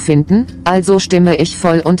herauszufinden, also stimme ich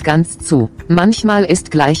voll und ganz zu. Manchmal ist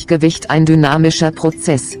Gleichgewicht ein dynamischer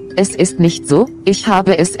Prozess. Es ist nicht so, ich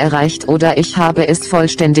habe es erreicht oder ich habe es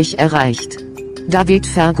vollständig erreicht. David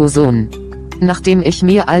Ferguson. Nachdem ich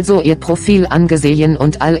mir also Ihr Profil angesehen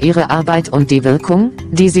und all Ihre Arbeit und die Wirkung,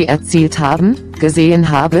 die Sie erzielt haben,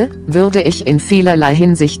 gesehen habe, würde ich in vielerlei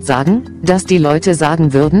Hinsicht sagen, dass die Leute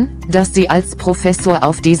sagen würden, dass Sie als Professor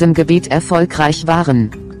auf diesem Gebiet erfolgreich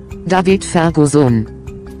waren. David Ferguson.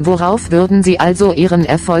 Worauf würden Sie also Ihren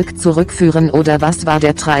Erfolg zurückführen oder was war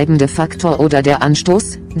der treibende Faktor oder der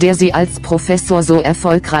Anstoß, der Sie als Professor so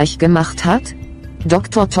erfolgreich gemacht hat?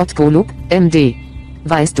 Dr. Todd Golub, MD.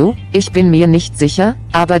 Weißt du, ich bin mir nicht sicher,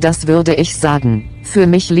 aber das würde ich sagen. Für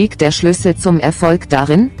mich liegt der Schlüssel zum Erfolg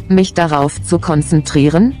darin, mich darauf zu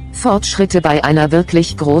konzentrieren, Fortschritte bei einer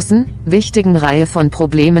wirklich großen, wichtigen Reihe von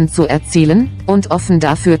Problemen zu erzielen, und offen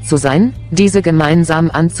dafür zu sein, diese gemeinsam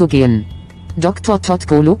anzugehen. Dr. Todd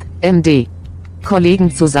Golub, MD.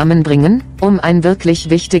 Kollegen zusammenbringen, um ein wirklich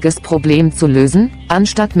wichtiges Problem zu lösen,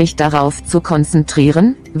 anstatt mich darauf zu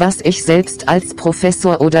konzentrieren, was ich selbst als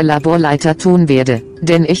Professor oder Laborleiter tun werde.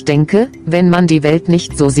 Denn ich denke, wenn man die Welt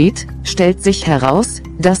nicht so sieht, stellt sich heraus,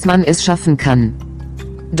 dass man es schaffen kann.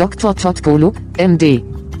 Dr. Todd Golub, MD.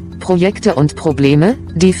 Projekte und Probleme,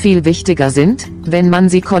 die viel wichtiger sind, wenn man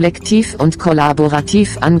sie kollektiv und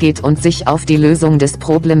kollaborativ angeht und sich auf die Lösung des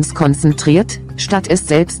Problems konzentriert, statt es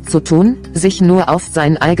selbst zu tun, sich nur auf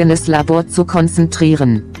sein eigenes Labor zu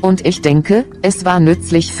konzentrieren. Und ich denke, es war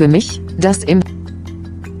nützlich für mich, das im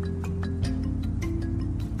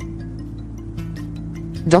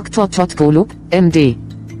Dr. Todd Golub, MD.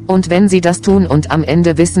 Und wenn Sie das tun und am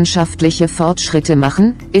Ende wissenschaftliche Fortschritte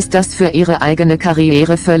machen, ist das für Ihre eigene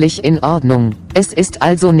Karriere völlig in Ordnung. Es ist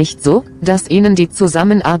also nicht so, dass Ihnen die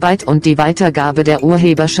Zusammenarbeit und die Weitergabe der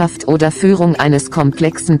Urheberschaft oder Führung eines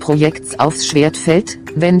komplexen Projekts aufs Schwert fällt,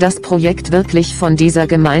 wenn das Projekt wirklich von dieser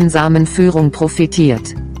gemeinsamen Führung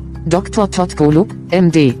profitiert. Dr. Todd Golub,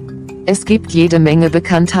 MD. Es gibt jede Menge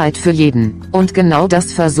Bekanntheit für jeden, und genau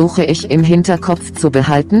das versuche ich im Hinterkopf zu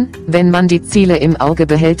behalten, wenn man die Ziele im Auge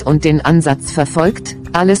behält und den Ansatz verfolgt,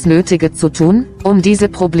 alles Nötige zu tun, um diese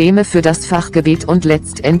Probleme für das Fachgebiet und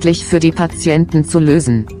letztendlich für die Patienten zu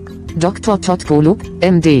lösen. Dr. Todd Golub,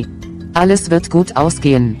 MD. Alles wird gut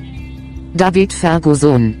ausgehen. David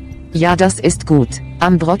Ferguson. Ja, das ist gut.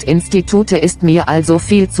 Am Broad-Institute ist mir also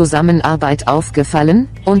viel Zusammenarbeit aufgefallen,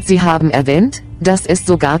 und Sie haben erwähnt, dass es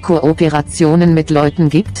sogar Kooperationen mit Leuten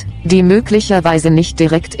gibt, die möglicherweise nicht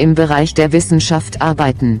direkt im Bereich der Wissenschaft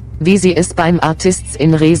arbeiten, wie Sie es beim Artists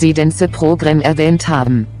in Residence Programm erwähnt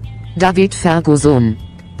haben. David Ferguson.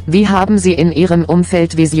 Wie haben Sie in Ihrem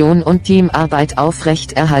Umfeld Vision und Teamarbeit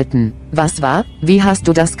aufrechterhalten? Was war, wie hast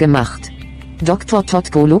du das gemacht? Dr.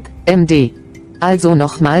 Todd Golub, MD. Also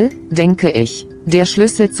nochmal, denke ich. Der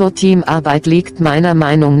Schlüssel zur Teamarbeit liegt meiner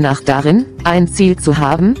Meinung nach darin, ein Ziel zu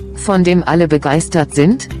haben, von dem alle begeistert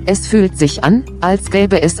sind. Es fühlt sich an, als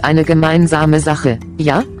gäbe es eine gemeinsame Sache.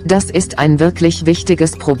 Ja, das ist ein wirklich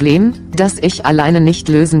wichtiges Problem, das ich alleine nicht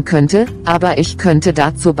lösen könnte, aber ich könnte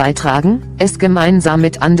dazu beitragen, es gemeinsam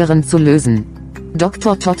mit anderen zu lösen.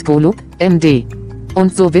 Dr. Todd Golub, MD.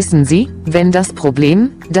 Und so wissen Sie, wenn das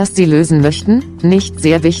Problem, das Sie lösen möchten, nicht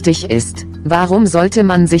sehr wichtig ist. Warum sollte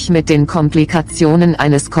man sich mit den Komplikationen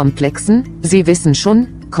eines komplexen, Sie wissen schon,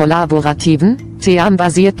 kollaborativen,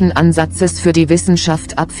 themenbasierten Ansatzes für die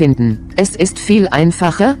Wissenschaft abfinden? Es ist viel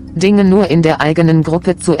einfacher, Dinge nur in der eigenen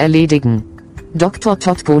Gruppe zu erledigen. Dr.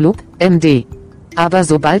 Todd Golub, MD. Aber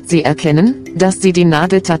sobald Sie erkennen, dass Sie die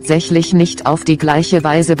Nadel tatsächlich nicht auf die gleiche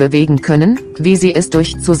Weise bewegen können, wie Sie es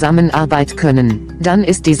durch Zusammenarbeit können, dann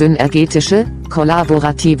ist die synergetische,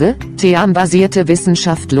 kollaborative, themenbasierte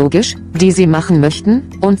Wissenschaft logisch, die Sie machen möchten,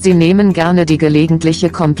 und Sie nehmen gerne die gelegentliche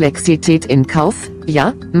Komplexität in Kauf.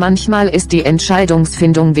 Ja, manchmal ist die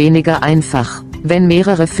Entscheidungsfindung weniger einfach, wenn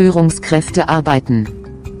mehrere Führungskräfte arbeiten.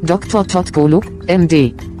 Dr. Todd Golub,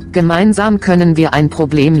 MD. Gemeinsam können wir ein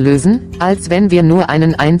Problem lösen, als wenn wir nur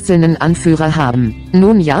einen einzelnen Anführer haben.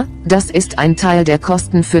 Nun ja, das ist ein Teil der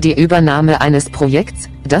Kosten für die Übernahme eines Projekts,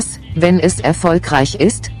 das, wenn es erfolgreich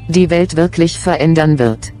ist, die Welt wirklich verändern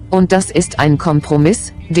wird. Und das ist ein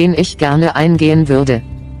Kompromiss, den ich gerne eingehen würde.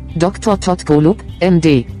 Dr. Todd Golub,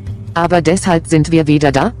 MD. Aber deshalb sind wir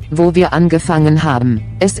wieder da, wo wir angefangen haben.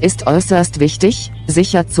 Es ist äußerst wichtig,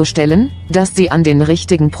 sicherzustellen, dass Sie an den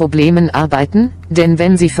richtigen Problemen arbeiten, denn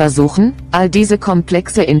wenn Sie versuchen, all diese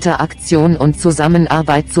komplexe Interaktion und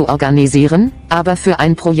Zusammenarbeit zu organisieren, aber für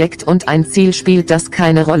ein Projekt und ein Ziel spielt das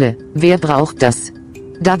keine Rolle, wer braucht das?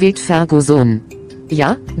 David Ferguson.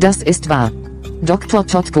 Ja, das ist wahr. Dr.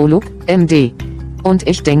 Todd Golub, MD. Und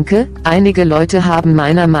ich denke, einige Leute haben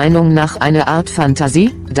meiner Meinung nach eine Art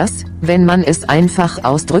Fantasie, dass, wenn man es einfach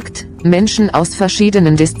ausdrückt, Menschen aus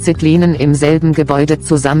verschiedenen Disziplinen im selben Gebäude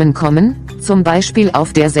zusammenkommen, zum Beispiel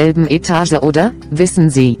auf derselben Etage oder, wissen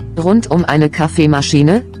Sie, rund um eine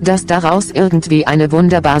Kaffeemaschine, dass daraus irgendwie eine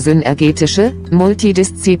wunderbar synergetische,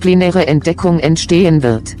 multidisziplinäre Entdeckung entstehen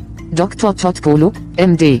wird. Dr. Todd Golub,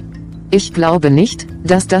 MD. Ich glaube nicht,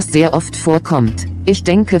 dass das sehr oft vorkommt. Ich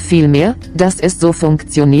denke vielmehr, dass es so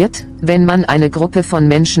funktioniert, wenn man eine Gruppe von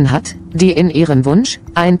Menschen hat, die in ihrem Wunsch,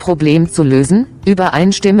 ein Problem zu lösen,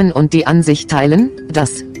 übereinstimmen und die Ansicht teilen,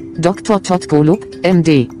 dass Dr. Todd Golub,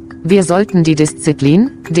 MD. Wir sollten die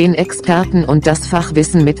Disziplin, den Experten und das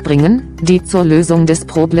Fachwissen mitbringen, die zur Lösung des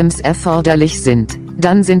Problems erforderlich sind.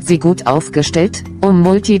 Dann sind sie gut aufgestellt, um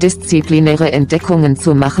multidisziplinäre Entdeckungen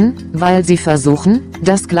zu machen, weil sie versuchen,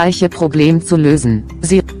 das gleiche Problem zu lösen.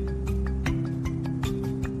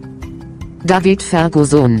 David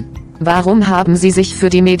Ferguson. Warum haben Sie sich für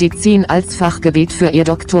die Medizin als Fachgebiet für Ihr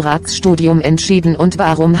Doktoratsstudium entschieden und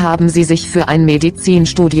warum haben Sie sich für ein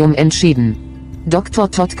Medizinstudium entschieden? Dr.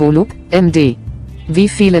 Todd Golub, MD. Wie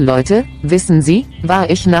viele Leute, wissen Sie, war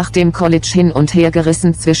ich nach dem College hin und her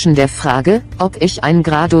gerissen zwischen der Frage, ob ich ein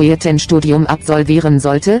Graduiertenstudium absolvieren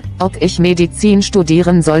sollte, ob ich Medizin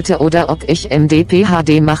studieren sollte oder ob ich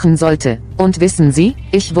MD-PhD machen sollte. Und wissen Sie,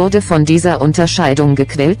 ich wurde von dieser Unterscheidung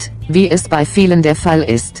gequält, wie es bei vielen der Fall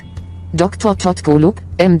ist. Dr. Todd Golub,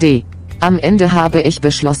 MD. Am Ende habe ich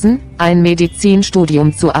beschlossen, ein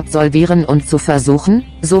Medizinstudium zu absolvieren und zu versuchen,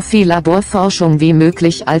 so viel Laborforschung wie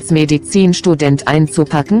möglich als Medizinstudent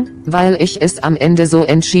einzupacken, weil ich es am Ende so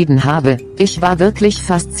entschieden habe. Ich war wirklich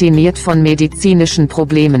fasziniert von medizinischen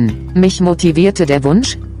Problemen. Mich motivierte der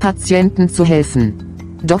Wunsch, Patienten zu helfen.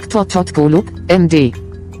 Dr. Todd Golub, MD.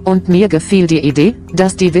 Und mir gefiel die Idee,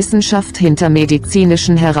 dass die Wissenschaft hinter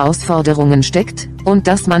medizinischen Herausforderungen steckt, und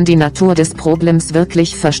dass man die Natur des Problems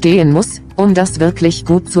wirklich verstehen muss, um das wirklich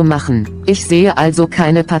gut zu machen. Ich sehe also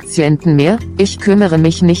keine Patienten mehr, ich kümmere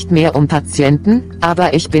mich nicht mehr um Patienten,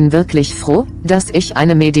 aber ich bin wirklich froh, dass ich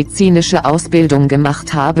eine medizinische Ausbildung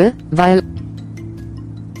gemacht habe, weil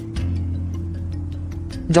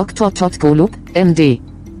Dr. Todd Golub, MD.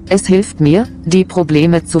 Es hilft mir, die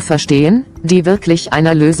Probleme zu verstehen, die wirklich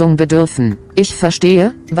einer Lösung bedürfen. Ich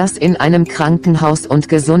verstehe, was in einem Krankenhaus und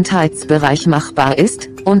Gesundheitsbereich machbar ist,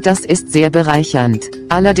 und das ist sehr bereichernd.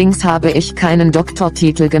 Allerdings habe ich keinen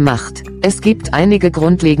Doktortitel gemacht. Es gibt einige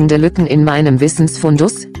grundlegende Lücken in meinem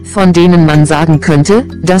Wissensfundus, von denen man sagen könnte,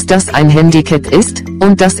 dass das ein Handicap ist,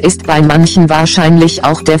 und das ist bei manchen wahrscheinlich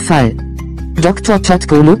auch der Fall. Dr. Todd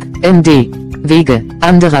Golub, MD. Wege.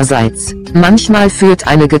 Andererseits, manchmal führt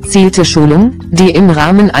eine gezielte Schulung, die im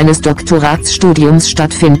Rahmen eines Doktoratsstudiums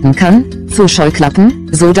stattfinden kann, zu Scheuklappen,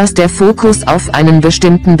 so dass der Fokus auf einen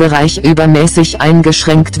bestimmten Bereich übermäßig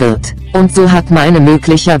eingeschränkt wird. Und so hat meine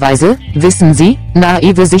möglicherweise, wissen Sie,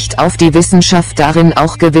 naive Sicht auf die Wissenschaft darin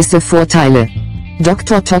auch gewisse Vorteile.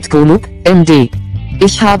 Dr. Todd Golub, MD.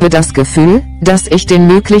 Ich habe das Gefühl, dass ich den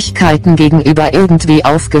Möglichkeiten gegenüber irgendwie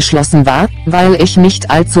aufgeschlossen war, weil ich nicht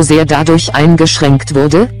allzu sehr dadurch eingeschränkt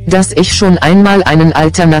wurde, dass ich schon einmal einen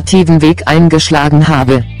alternativen Weg eingeschlagen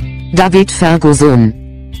habe. David Ferguson.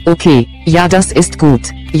 Okay, ja, das ist gut.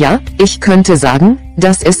 Ja, ich könnte sagen,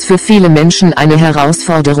 dass es für viele Menschen eine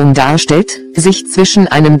Herausforderung darstellt, sich zwischen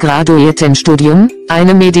einem Graduiertenstudium,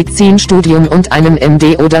 einem Medizinstudium und einem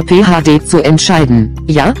MD oder PhD zu entscheiden.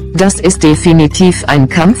 Ja, das ist definitiv ein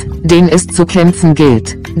Kampf, den es zu kämpfen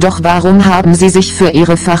gilt. Doch warum haben Sie sich für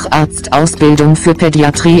Ihre Facharztausbildung für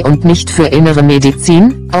Pädiatrie und nicht für Innere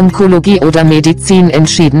Medizin, Onkologie oder Medizin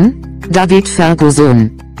entschieden? David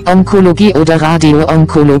Ferguson. Onkologie oder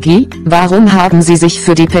Radio-Onkologie? Warum haben Sie sich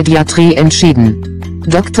für die Pädiatrie entschieden?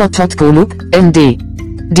 Dr. Todd Golub, MD.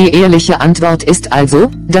 Die ehrliche Antwort ist also,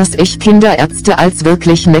 dass ich Kinderärzte als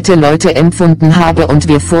wirklich nette Leute empfunden habe und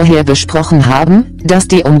wir vorher besprochen haben, dass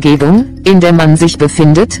die Umgebung, in der man sich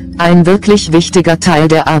befindet, ein wirklich wichtiger Teil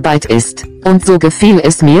der Arbeit ist. Und so gefiel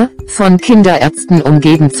es mir, von Kinderärzten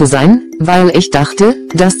umgeben zu sein, weil ich dachte,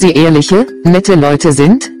 dass sie ehrliche, nette Leute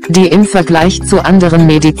sind, die im Vergleich zu anderen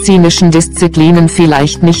medizinischen Disziplinen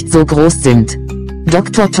vielleicht nicht so groß sind.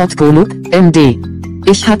 Dr. Todd Golub, MD.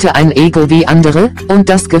 Ich hatte ein Ego wie andere, und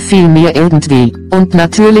das gefiel mir irgendwie. Und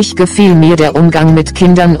natürlich gefiel mir der Umgang mit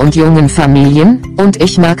Kindern und jungen Familien, und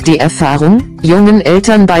ich mag die Erfahrung, jungen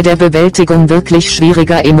Eltern bei der Bewältigung wirklich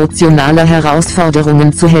schwieriger emotionaler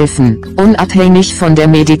Herausforderungen zu helfen, unabhängig von der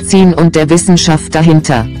Medizin und der Wissenschaft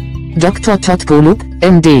dahinter. Dr. Todd Golub,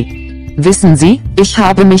 MD. Wissen Sie, ich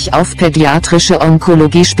habe mich auf pädiatrische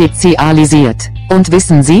Onkologie spezialisiert. Und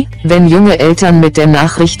wissen Sie, wenn junge Eltern mit der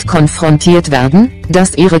Nachricht konfrontiert werden,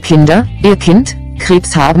 dass ihre Kinder, ihr Kind,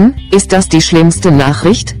 Krebs haben, ist das die schlimmste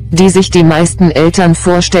Nachricht, die sich die meisten Eltern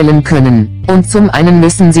vorstellen können. Und zum einen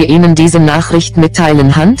müssen sie ihnen diese Nachricht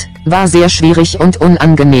mitteilen. War sehr schwierig und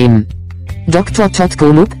unangenehm. Dr. Todd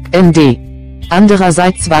Golub, MD.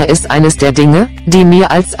 Andererseits war es eines der Dinge, die mir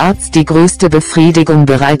als Arzt die größte Befriedigung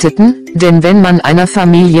bereiteten, denn wenn man einer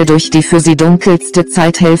Familie durch die für sie dunkelste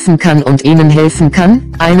Zeit helfen kann und ihnen helfen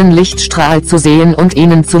kann, einen Lichtstrahl zu sehen und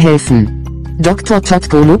ihnen zu helfen. Dr. Todd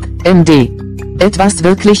Golub, MD. Etwas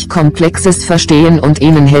wirklich Komplexes verstehen und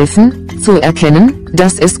ihnen helfen, zu erkennen,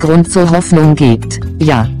 dass es Grund zur Hoffnung gibt.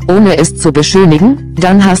 Ja, ohne es zu beschönigen,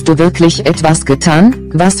 dann hast du wirklich etwas getan,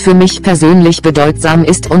 was für mich persönlich bedeutsam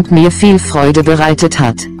ist und mir viel Freude bereitet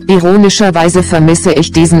hat. Ironischerweise vermisse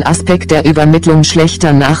ich diesen Aspekt der Übermittlung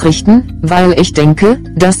schlechter Nachrichten, weil ich denke,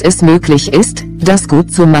 dass es möglich ist, das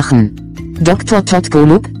gut zu machen. Dr. Todd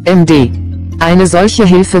Golub, MD. Eine solche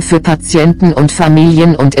Hilfe für Patienten und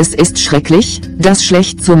Familien und es ist schrecklich, das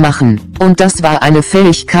schlecht zu machen. Und das war eine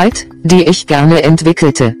Fähigkeit, die ich gerne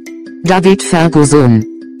entwickelte. David Ferguson.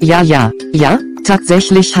 Ja,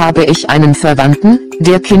 tatsächlich habe ich einen Verwandten,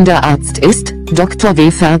 der Kinderarzt ist, Dr.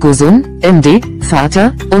 W. Ferguson, MD,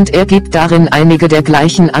 Vater, und er gibt darin einige der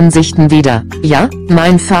gleichen Ansichten wieder. Ja,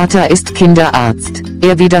 mein Vater ist Kinderarzt.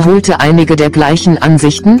 Er wiederholte einige der gleichen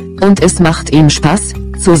Ansichten, und es macht ihm Spaß,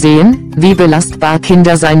 zu sehen, wie belastbar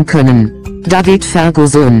Kinder sein können. David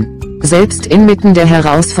Ferguson. selbst inmitten der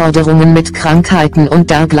Herausforderungen mit Krankheiten und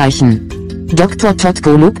dergleichen. Dr. Todd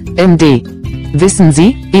Golub, MD. Wissen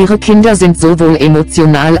Sie, Ihre Kinder sind sowohl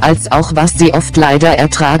emotional als auch was sie oft leider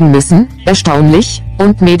ertragen müssen, erstaunlich,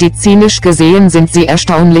 und medizinisch gesehen sind sie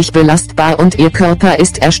erstaunlich belastbar und Ihr Körper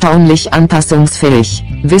ist erstaunlich anpassungsfähig.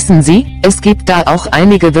 Wissen Sie, es gibt da auch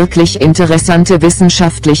einige wirklich interessante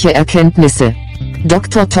wissenschaftliche Erkenntnisse.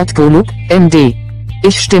 Dr. Todd Golub, MD.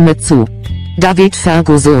 Ich stimme zu. David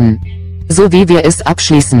Ferguson. So wie wir es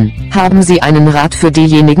abschließen, haben Sie einen Rat für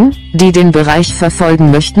diejenigen, die den Bereich verfolgen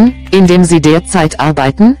möchten, in dem sie derzeit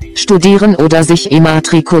arbeiten, studieren oder sich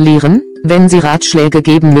immatrikulieren? Wenn Sie Ratschläge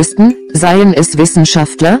geben müssten, seien es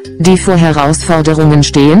Wissenschaftler, die vor Herausforderungen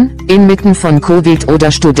stehen, inmitten von Covid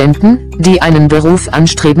oder Studenten, die einen Beruf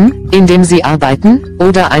anstreben, in dem sie arbeiten,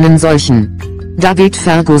 oder einen solchen. David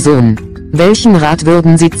Ferguson. Welchen Rat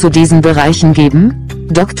würden Sie zu diesen Bereichen geben?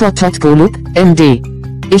 Dr. Todd Golub, MD.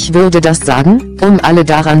 Ich würde das sagen, um alle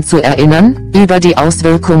daran zu erinnern, über die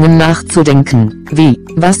Auswirkungen nachzudenken. Wie,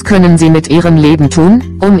 was können Sie mit Ihrem Leben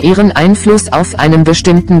tun, um Ihren Einfluss auf einem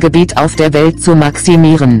bestimmten Gebiet auf der Welt zu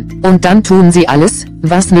maximieren? Und dann tun Sie alles,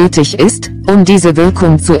 was nötig ist, um diese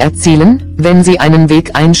Wirkung zu erzielen, wenn Sie einen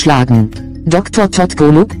Weg einschlagen. Dr. Todd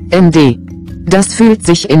Golub, MD. Das fühlt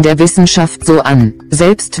sich in der Wissenschaft so an.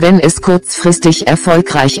 Selbst wenn es kurzfristig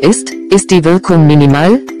erfolgreich ist, ist die Wirkung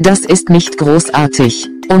minimal, das ist nicht großartig.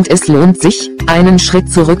 Und es lohnt sich, einen Schritt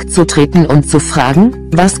zurückzutreten und zu fragen,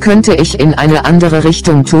 was könnte ich in eine andere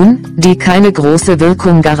Richtung tun, die keine große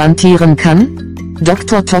Wirkung garantieren kann?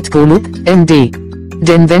 Dr. Todd Golub, MD.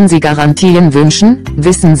 Denn wenn Sie Garantien wünschen,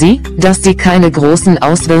 wissen Sie, dass sie keine großen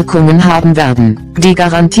Auswirkungen haben werden. Die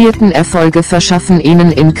garantierten Erfolge verschaffen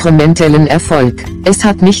Ihnen inkrementellen Erfolg. Es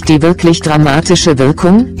hat nicht die wirklich dramatische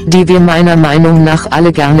Wirkung, die wir meiner Meinung nach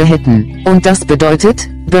alle gerne hätten. Und das bedeutet,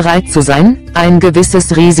 bereit zu sein, ein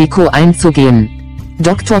gewisses Risiko einzugehen.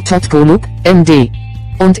 Dr. Todd Golub, MD.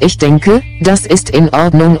 Und ich denke, das ist in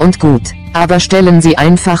Ordnung und gut. Aber stellen Sie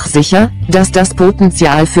einfach sicher, dass das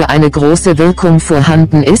Potenzial für eine große Wirkung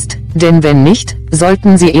vorhanden ist, denn wenn nicht,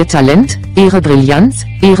 sollten Sie Ihr Talent, Ihre Brillanz,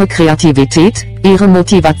 Ihre Kreativität, Ihre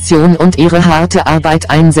Motivation und Ihre harte Arbeit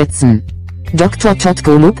einsetzen. Dr. Todd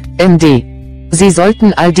Golub, MD. Sie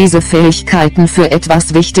sollten all diese Fähigkeiten für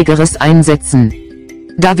etwas Wichtigeres einsetzen.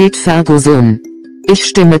 David Ferguson. Ich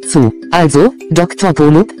stimme zu. Also, Dr.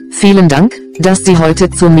 Golub, vielen Dank, dass Sie heute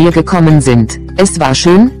zu mir gekommen sind. Es war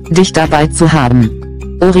schön, dich dabei zu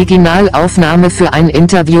haben. Originalaufnahme für ein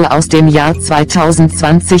Interview aus dem Jahr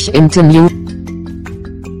 2020 im Interview.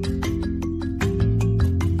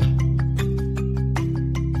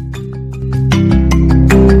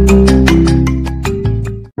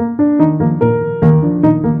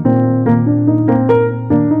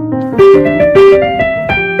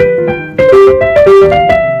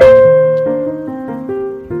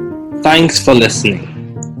 Thanks for listening.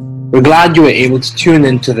 We're glad you were able to tune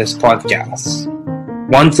into this podcast.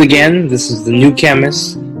 Once again, this is the New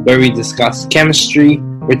Chemist, where we discuss chemistry,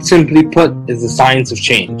 which simply put is the science of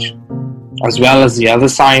change, as well as the other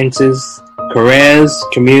sciences, careers,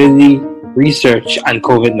 community, research, and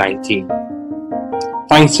COVID-19.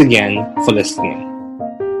 Thanks again for listening.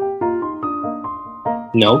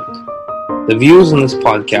 Note, the views on this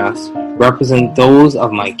podcast represent those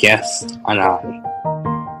of my guests and I.